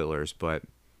spoilers, but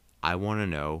I want to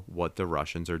know what the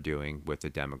Russians are doing with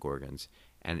the Demogorgons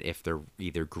and if they're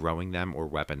either growing them or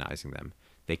weaponizing them.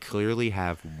 They clearly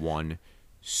have one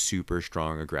super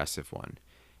strong, aggressive one.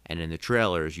 And in the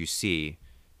trailers, you see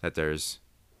that there's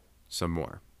some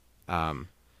more. I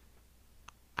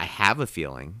have a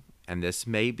feeling, and this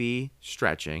may be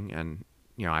stretching, and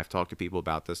I've talked to people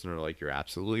about this, and they're like, "You're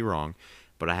absolutely wrong,"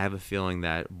 but I have a feeling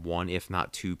that one, if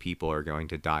not two, people are going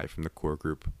to die from the core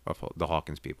group of the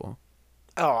Hawkins people.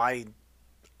 Oh, I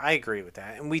agree with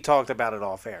that, and we talked about it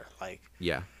off air. Like,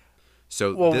 Yeah.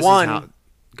 So well, this is one, how.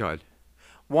 Go ahead.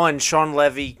 one, Sean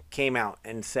Levy came out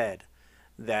and said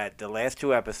that the last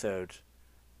two episodes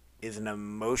is an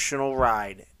emotional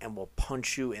ride and will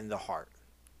punch you in the heart.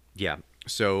 Yeah.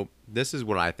 So this is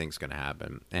what I think is going to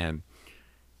happen, and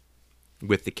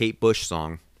with the Kate Bush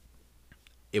song,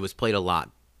 it was played a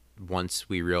lot once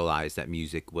we realized that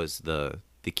music was the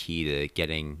key to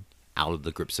getting out of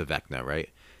the grips of Vecna, right?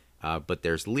 But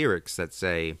there's lyrics that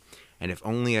say, "And if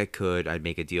only I could, I'd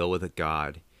make a deal with a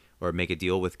god, or make a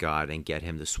deal with God and get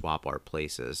him to swap our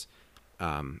places."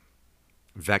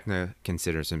 Vecna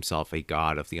considers himself a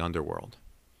god of the underworld.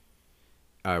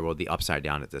 Well, the upside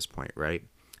down at this point, right?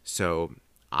 So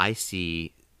I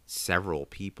see several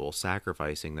people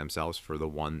sacrificing themselves for the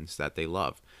ones that they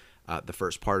love. The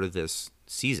first part of this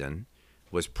season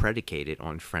was predicated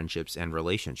on friendships and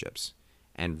relationships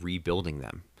and rebuilding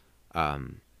them.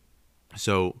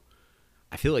 So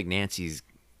I feel like Nancy's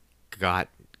got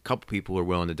a couple people who are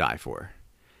willing to die for her.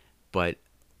 But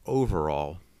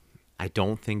overall, I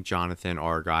don't think Jonathan,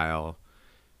 Argyle,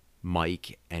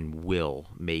 Mike, and Will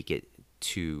make it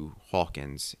to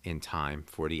Hawkins in time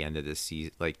for the end of this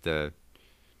season, like the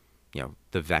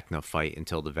Vecna fight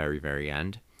until the very, very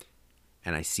end.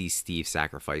 And I see Steve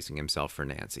sacrificing himself for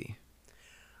Nancy.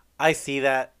 I see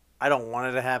that. I don't want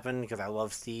it to happen because I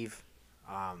love Steve.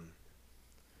 But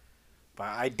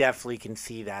I definitely can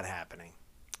see that happening.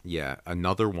 Yeah,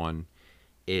 another one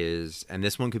is, and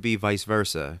this one could be vice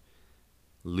versa,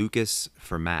 Lucas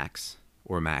for Max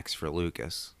or Max for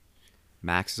Lucas.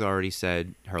 Max has already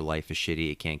said her life is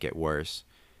shitty, it can't get worse.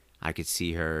 I could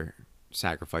see her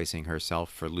sacrificing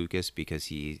herself for Lucas because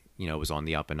he, was on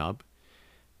the up and up.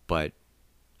 But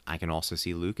I can also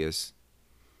see Lucas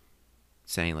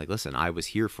saying, like, listen, I was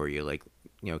here for you. Like,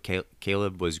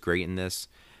 Caleb was great in this.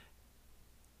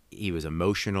 He was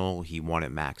emotional. He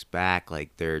wanted Max back.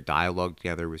 Like, their dialogue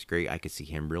together was great. I could see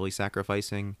him really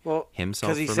sacrificing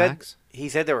himself for Max. He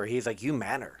said to her, he's like, "You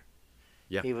matter."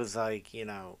 Yeah. He was like,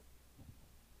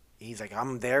 he's like,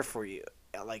 "I'm there for you.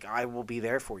 Like, I will be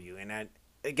there for you." And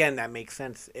that makes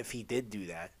sense if he did do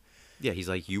that. Yeah, he's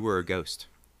like, "You were a ghost."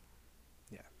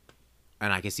 Yeah.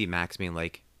 And I can see Max being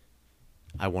like,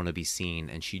 "I want to be seen,"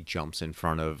 and she jumps in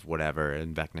front of whatever,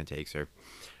 and Vecna takes her.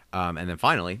 And then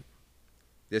finally,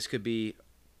 this could be,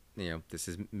 this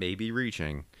is maybe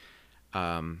reaching,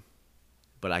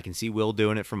 but I can see Will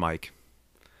doing it for Mike.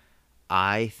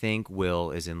 I think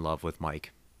Will is in love with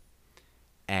Mike,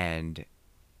 and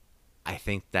I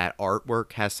think that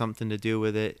artwork has something to do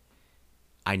with it.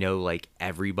 I know, like,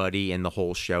 everybody in the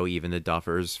whole show, even the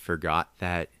Duffers, forgot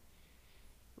that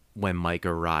when Mike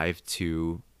arrived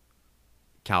to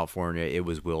California, it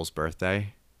was Will's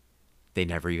birthday. They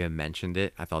never even mentioned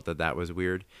it. I thought that was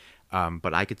weird.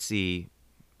 But I could see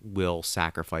Will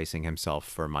sacrificing himself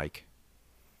for Mike.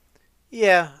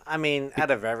 Yeah, I mean,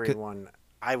 out of everyone,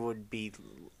 I would be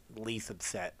least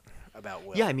upset about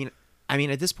Will. Yeah, I mean,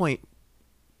 at this point,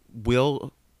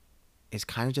 Will is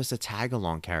kind of just a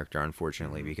tag-along character,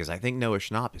 unfortunately, because I think Noah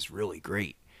Schnapp is really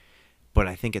great. But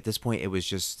I think at this point,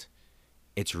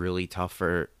 it's really tough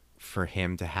for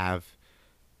him to have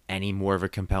any more of a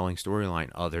compelling storyline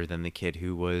other than the kid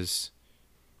who was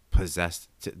possessed,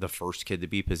 the first kid to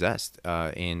be possessed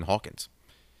in Hawkins.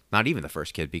 Not even the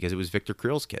first kid, because it was Victor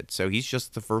Creel's kid. So he's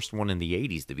just the first one in the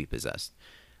 80s to be possessed.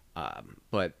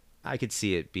 But I could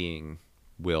see it being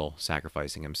Will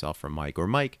sacrificing himself for Mike, or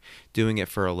Mike doing it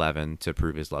for 11 to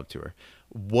prove his love to her.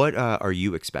 What are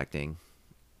you expecting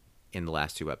in the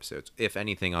last two episodes, if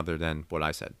anything other than what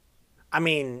I said? I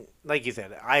mean, like you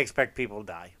said, I expect people to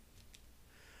die.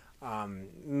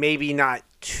 Maybe not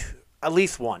at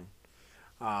least one.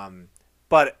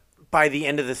 But by the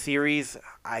end of the series,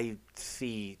 I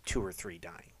see 2 or 3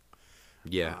 dying.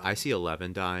 Yeah, I see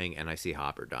 11 dying, and I see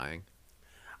Hopper dying.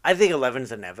 I think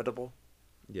 11's inevitable.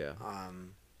 Yeah.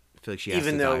 I feel like she has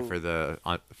Even to die though,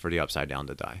 for the Upside Down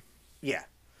to die. yeah,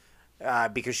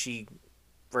 because she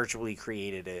virtually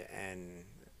created it, and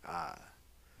uh,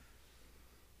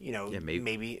 Yeah,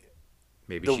 maybe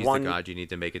the she's the one, god you need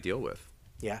to make a deal with.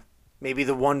 yeah, maybe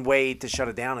the one way to shut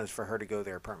it down is for her to go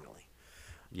there permanently.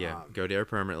 Yeah, go there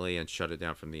permanently and shut it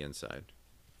down from the inside.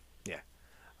 Yeah,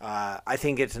 I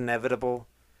think it's inevitable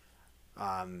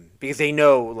because they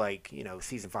know, like,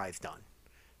 season 5's done.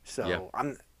 Yeah. So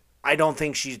I don't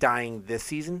think she's dying this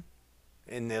season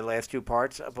in the last two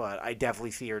parts, but I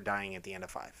definitely see her dying at the end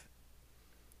of 5.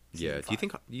 Yeah. Season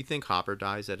 5. Do you think Hopper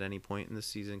dies at any point in this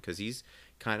season? Because he's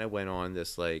kind of went on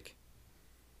this like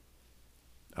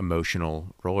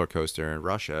emotional roller coaster in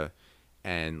Russia,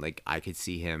 and like I could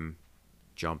see him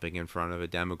jumping in front of a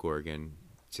Demogorgon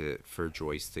for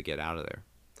Joyce to get out of there.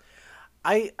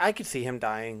 I could see him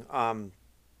dying, and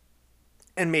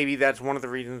maybe that's one of the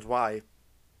reasons why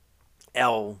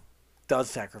Elle does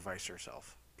sacrifice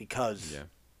herself because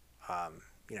Yeah.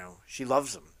 she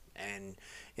loves him, and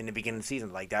in the beginning of the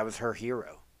season, like, that was her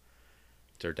hero.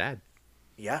 It's her dad.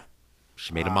 Yeah.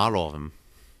 She made a model of him.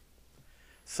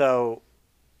 So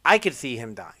I could see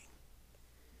him dying.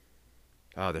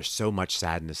 Oh, there's so much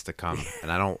sadness to come,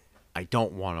 and I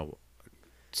don't want to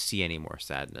see any more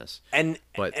sadness.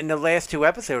 But the last two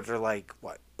episodes are like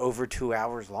what, over 2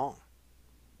 hours long.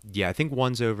 Yeah, I think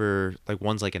one's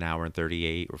like an hour and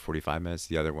 38 or 45 minutes.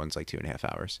 The other one's like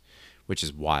 2.5 hours, which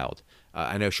is wild.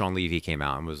 I know Sean Levy came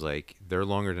out and was like, they're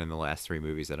longer than the last 3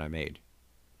 movies that I made,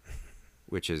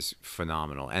 which is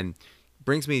phenomenal. And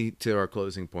brings me to our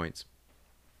closing points.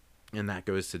 And that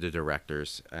goes to the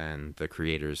directors and the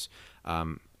creators.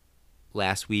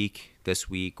 Last week, this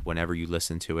week, whenever you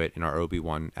listen to it in our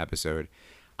Obi-Wan episode,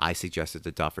 I suggested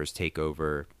the Duffers take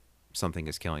over Something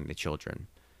is Killing the Children.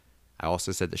 I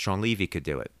also said that Sean Levy could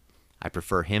do it. I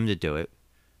prefer him to do it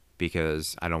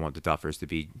because I don't want the Duffers to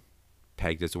be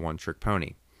pegged as a one-trick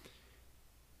pony.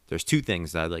 There's 2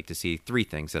 things that I'd like to see, 3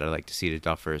 things that I'd like to see the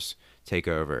Duffers take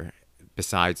over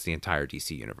besides the entire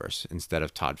DC universe instead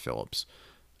of Todd Phillips.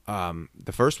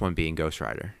 The first one being Ghost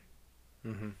Rider.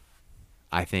 Mm-hmm.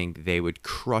 I think they would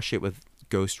crush it with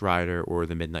Ghost Rider or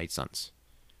the Midnight Suns.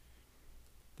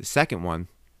 The second one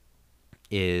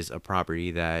is a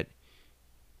property that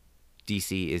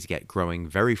DC is growing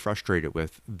very frustrated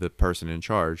with the person in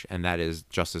charge, and that is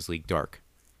Justice League Dark.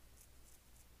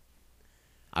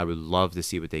 I would love to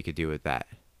see what they could do with that.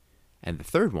 And the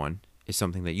third one is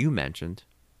something that you mentioned,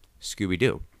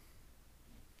 Scooby-Doo.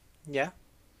 Yeah.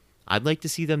 I'd like to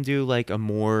see them do like a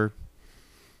more,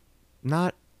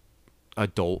 not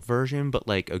adult version, but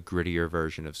like a grittier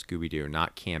version of Scooby-Doo,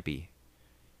 not campy.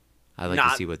 I'd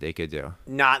like to see what they could do.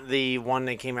 Not the one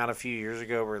that came out a few years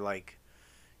ago where, like,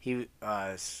 he,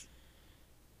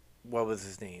 what was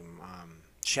his name?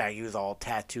 Shaggy was all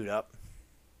tattooed up.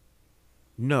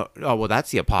 No, oh well,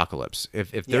 that's the Apocalypse.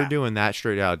 If they're doing that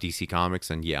straight out of DC Comics,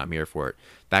 then yeah, I'm here for it.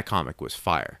 That comic was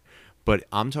fire. But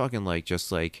I'm talking like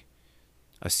just like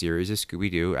a series of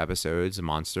Scooby-Doo episodes,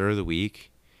 Monster of the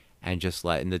Week, and just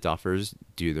letting the Duffers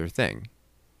do their thing.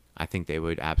 I think they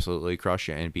would absolutely crush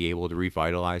it and be able to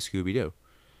revitalize Scooby-Doo.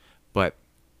 But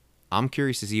I'm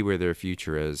curious to see where their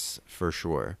future is for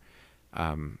sure.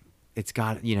 It's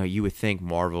got, you would think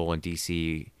Marvel and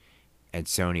DC and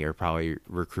Sony are probably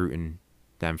recruiting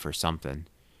them for something,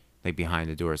 like behind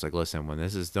the doors. Like, listen, when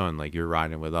this is done, like, you're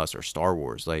riding with us. Or Star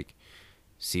Wars, like,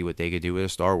 see what they could do with a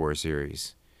Star Wars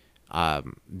series.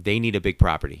 They need a big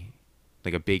property,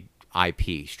 like a big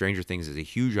IP. Stranger Things is a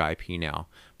huge IP now,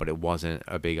 but it wasn't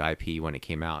a big IP when it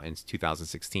came out in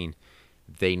 2016.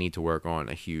 They need to work on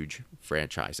a huge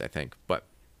franchise, I think, but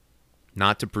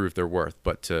not to prove their worth,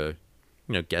 but to,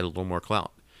 get a little more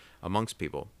clout amongst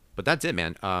people. But that's it,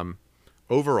 man.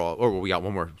 Overall, we got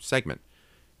one more segment.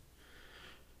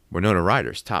 Winona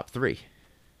Ryder's top 3.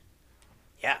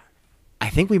 Yeah. I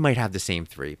think we might have the same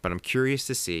 3, but I'm curious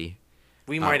to see.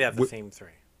 We might have the same 3.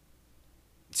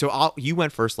 So you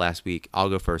went first last week. I'll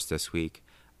go first this week.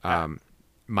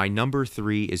 My number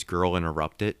 3 is Girl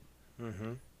Interrupted.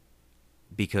 Mm-hmm.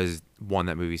 Because 1,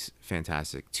 that movie's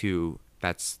fantastic. 2,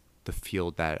 that's the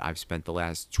field that I've spent the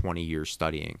last 20 years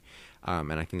studying.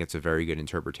 And I think it's a very good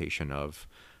interpretation of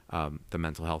the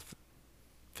mental health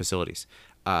facilities.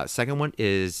 Second one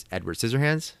is Edward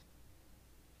Scissorhands.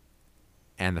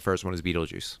 And the first one is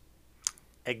Beetlejuice.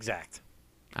 Exact.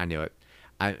 I knew it.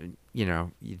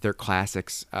 They're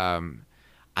classics.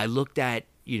 I looked at,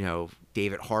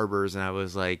 David Harbour's and I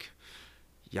was like,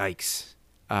 yikes.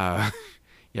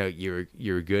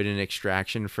 You were good in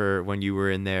Extraction for when you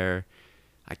were in there.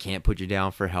 I can't put you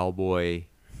down for Hellboy.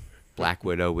 Black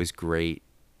Widow was great.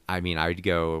 I mean, I'd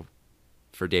go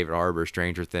for David Harbour,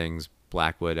 Stranger Things,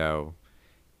 Black Widow,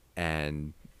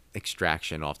 and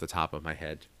Extraction off the top of my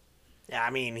head. Yeah, I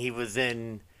mean, he was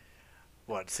in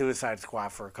what Suicide Squad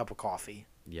for a cup of coffee.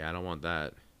 Yeah, I don't want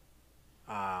that.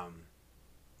 Um,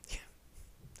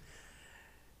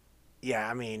 yeah,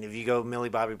 I mean, if you go Millie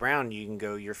Bobby Brown, you can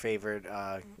go your favorite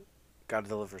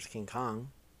Godzilla vs King Kong.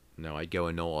 No, I'd go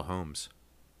Enola Holmes.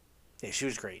 Yeah, she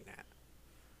was great in that,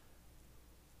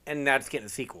 and that's getting a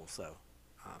sequel. So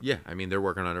Yeah, I mean, they're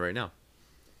working on it right now.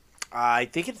 I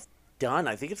think it's done.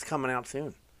 I think it's coming out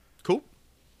soon. Cool.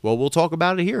 Well, we'll talk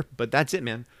about it here, but that's it,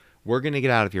 man. We're going to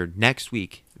get out of here next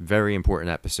week. Very important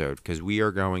episode because we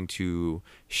are going to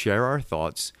share our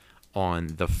thoughts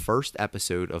on the first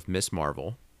episode of Miss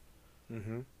Marvel.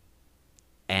 Mm-hmm.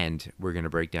 And we're going to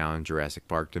break down Jurassic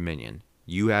Park Dominion.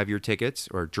 You have your tickets,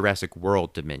 or Jurassic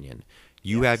World Dominion.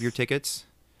 You have your tickets.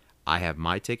 I have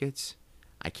my tickets.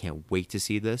 I can't wait to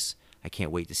see this. I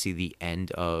can't wait to see the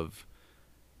end of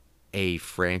a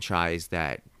franchise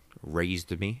that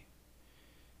raised me.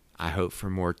 I hope for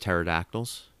more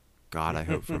pterodactyls. God, I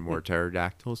hope for more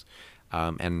pterodactyls.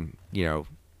 And, you know,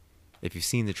 if you've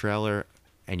seen the trailer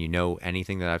and you know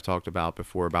anything that I've talked about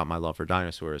before about my love for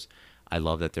dinosaurs, I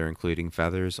love that they're including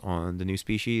feathers on the new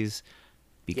species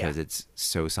because it's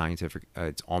so scientific.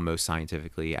 It's almost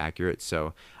scientifically accurate.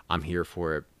 So I'm here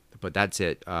for it. But that's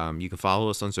it. You can follow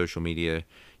us on social media.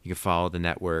 You can follow the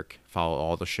network, follow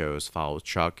all the shows, follow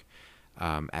Chuck.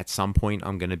 At some point,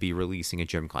 I'm going to be releasing a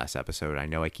gym class episode. I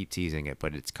know I keep teasing it,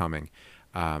 but it's coming.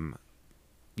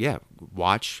 Yeah,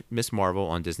 watch Miss Marvel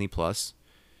on Disney Plus.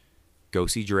 Go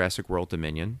see Jurassic World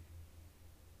Dominion.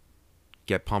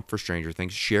 Get pumped for Stranger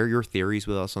Things. Share your theories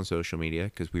with us on social media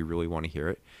because we really want to hear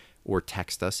it. Or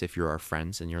text us if you're our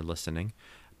friends and you're listening.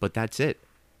 But that's it.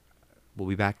 We'll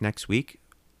be back next week.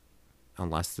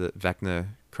 Unless the Vecna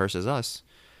curses us.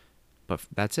 But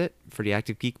that's it for the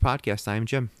Active Geek Podcast. I am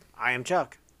Jim. I am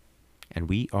Chuck. And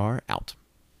we are out.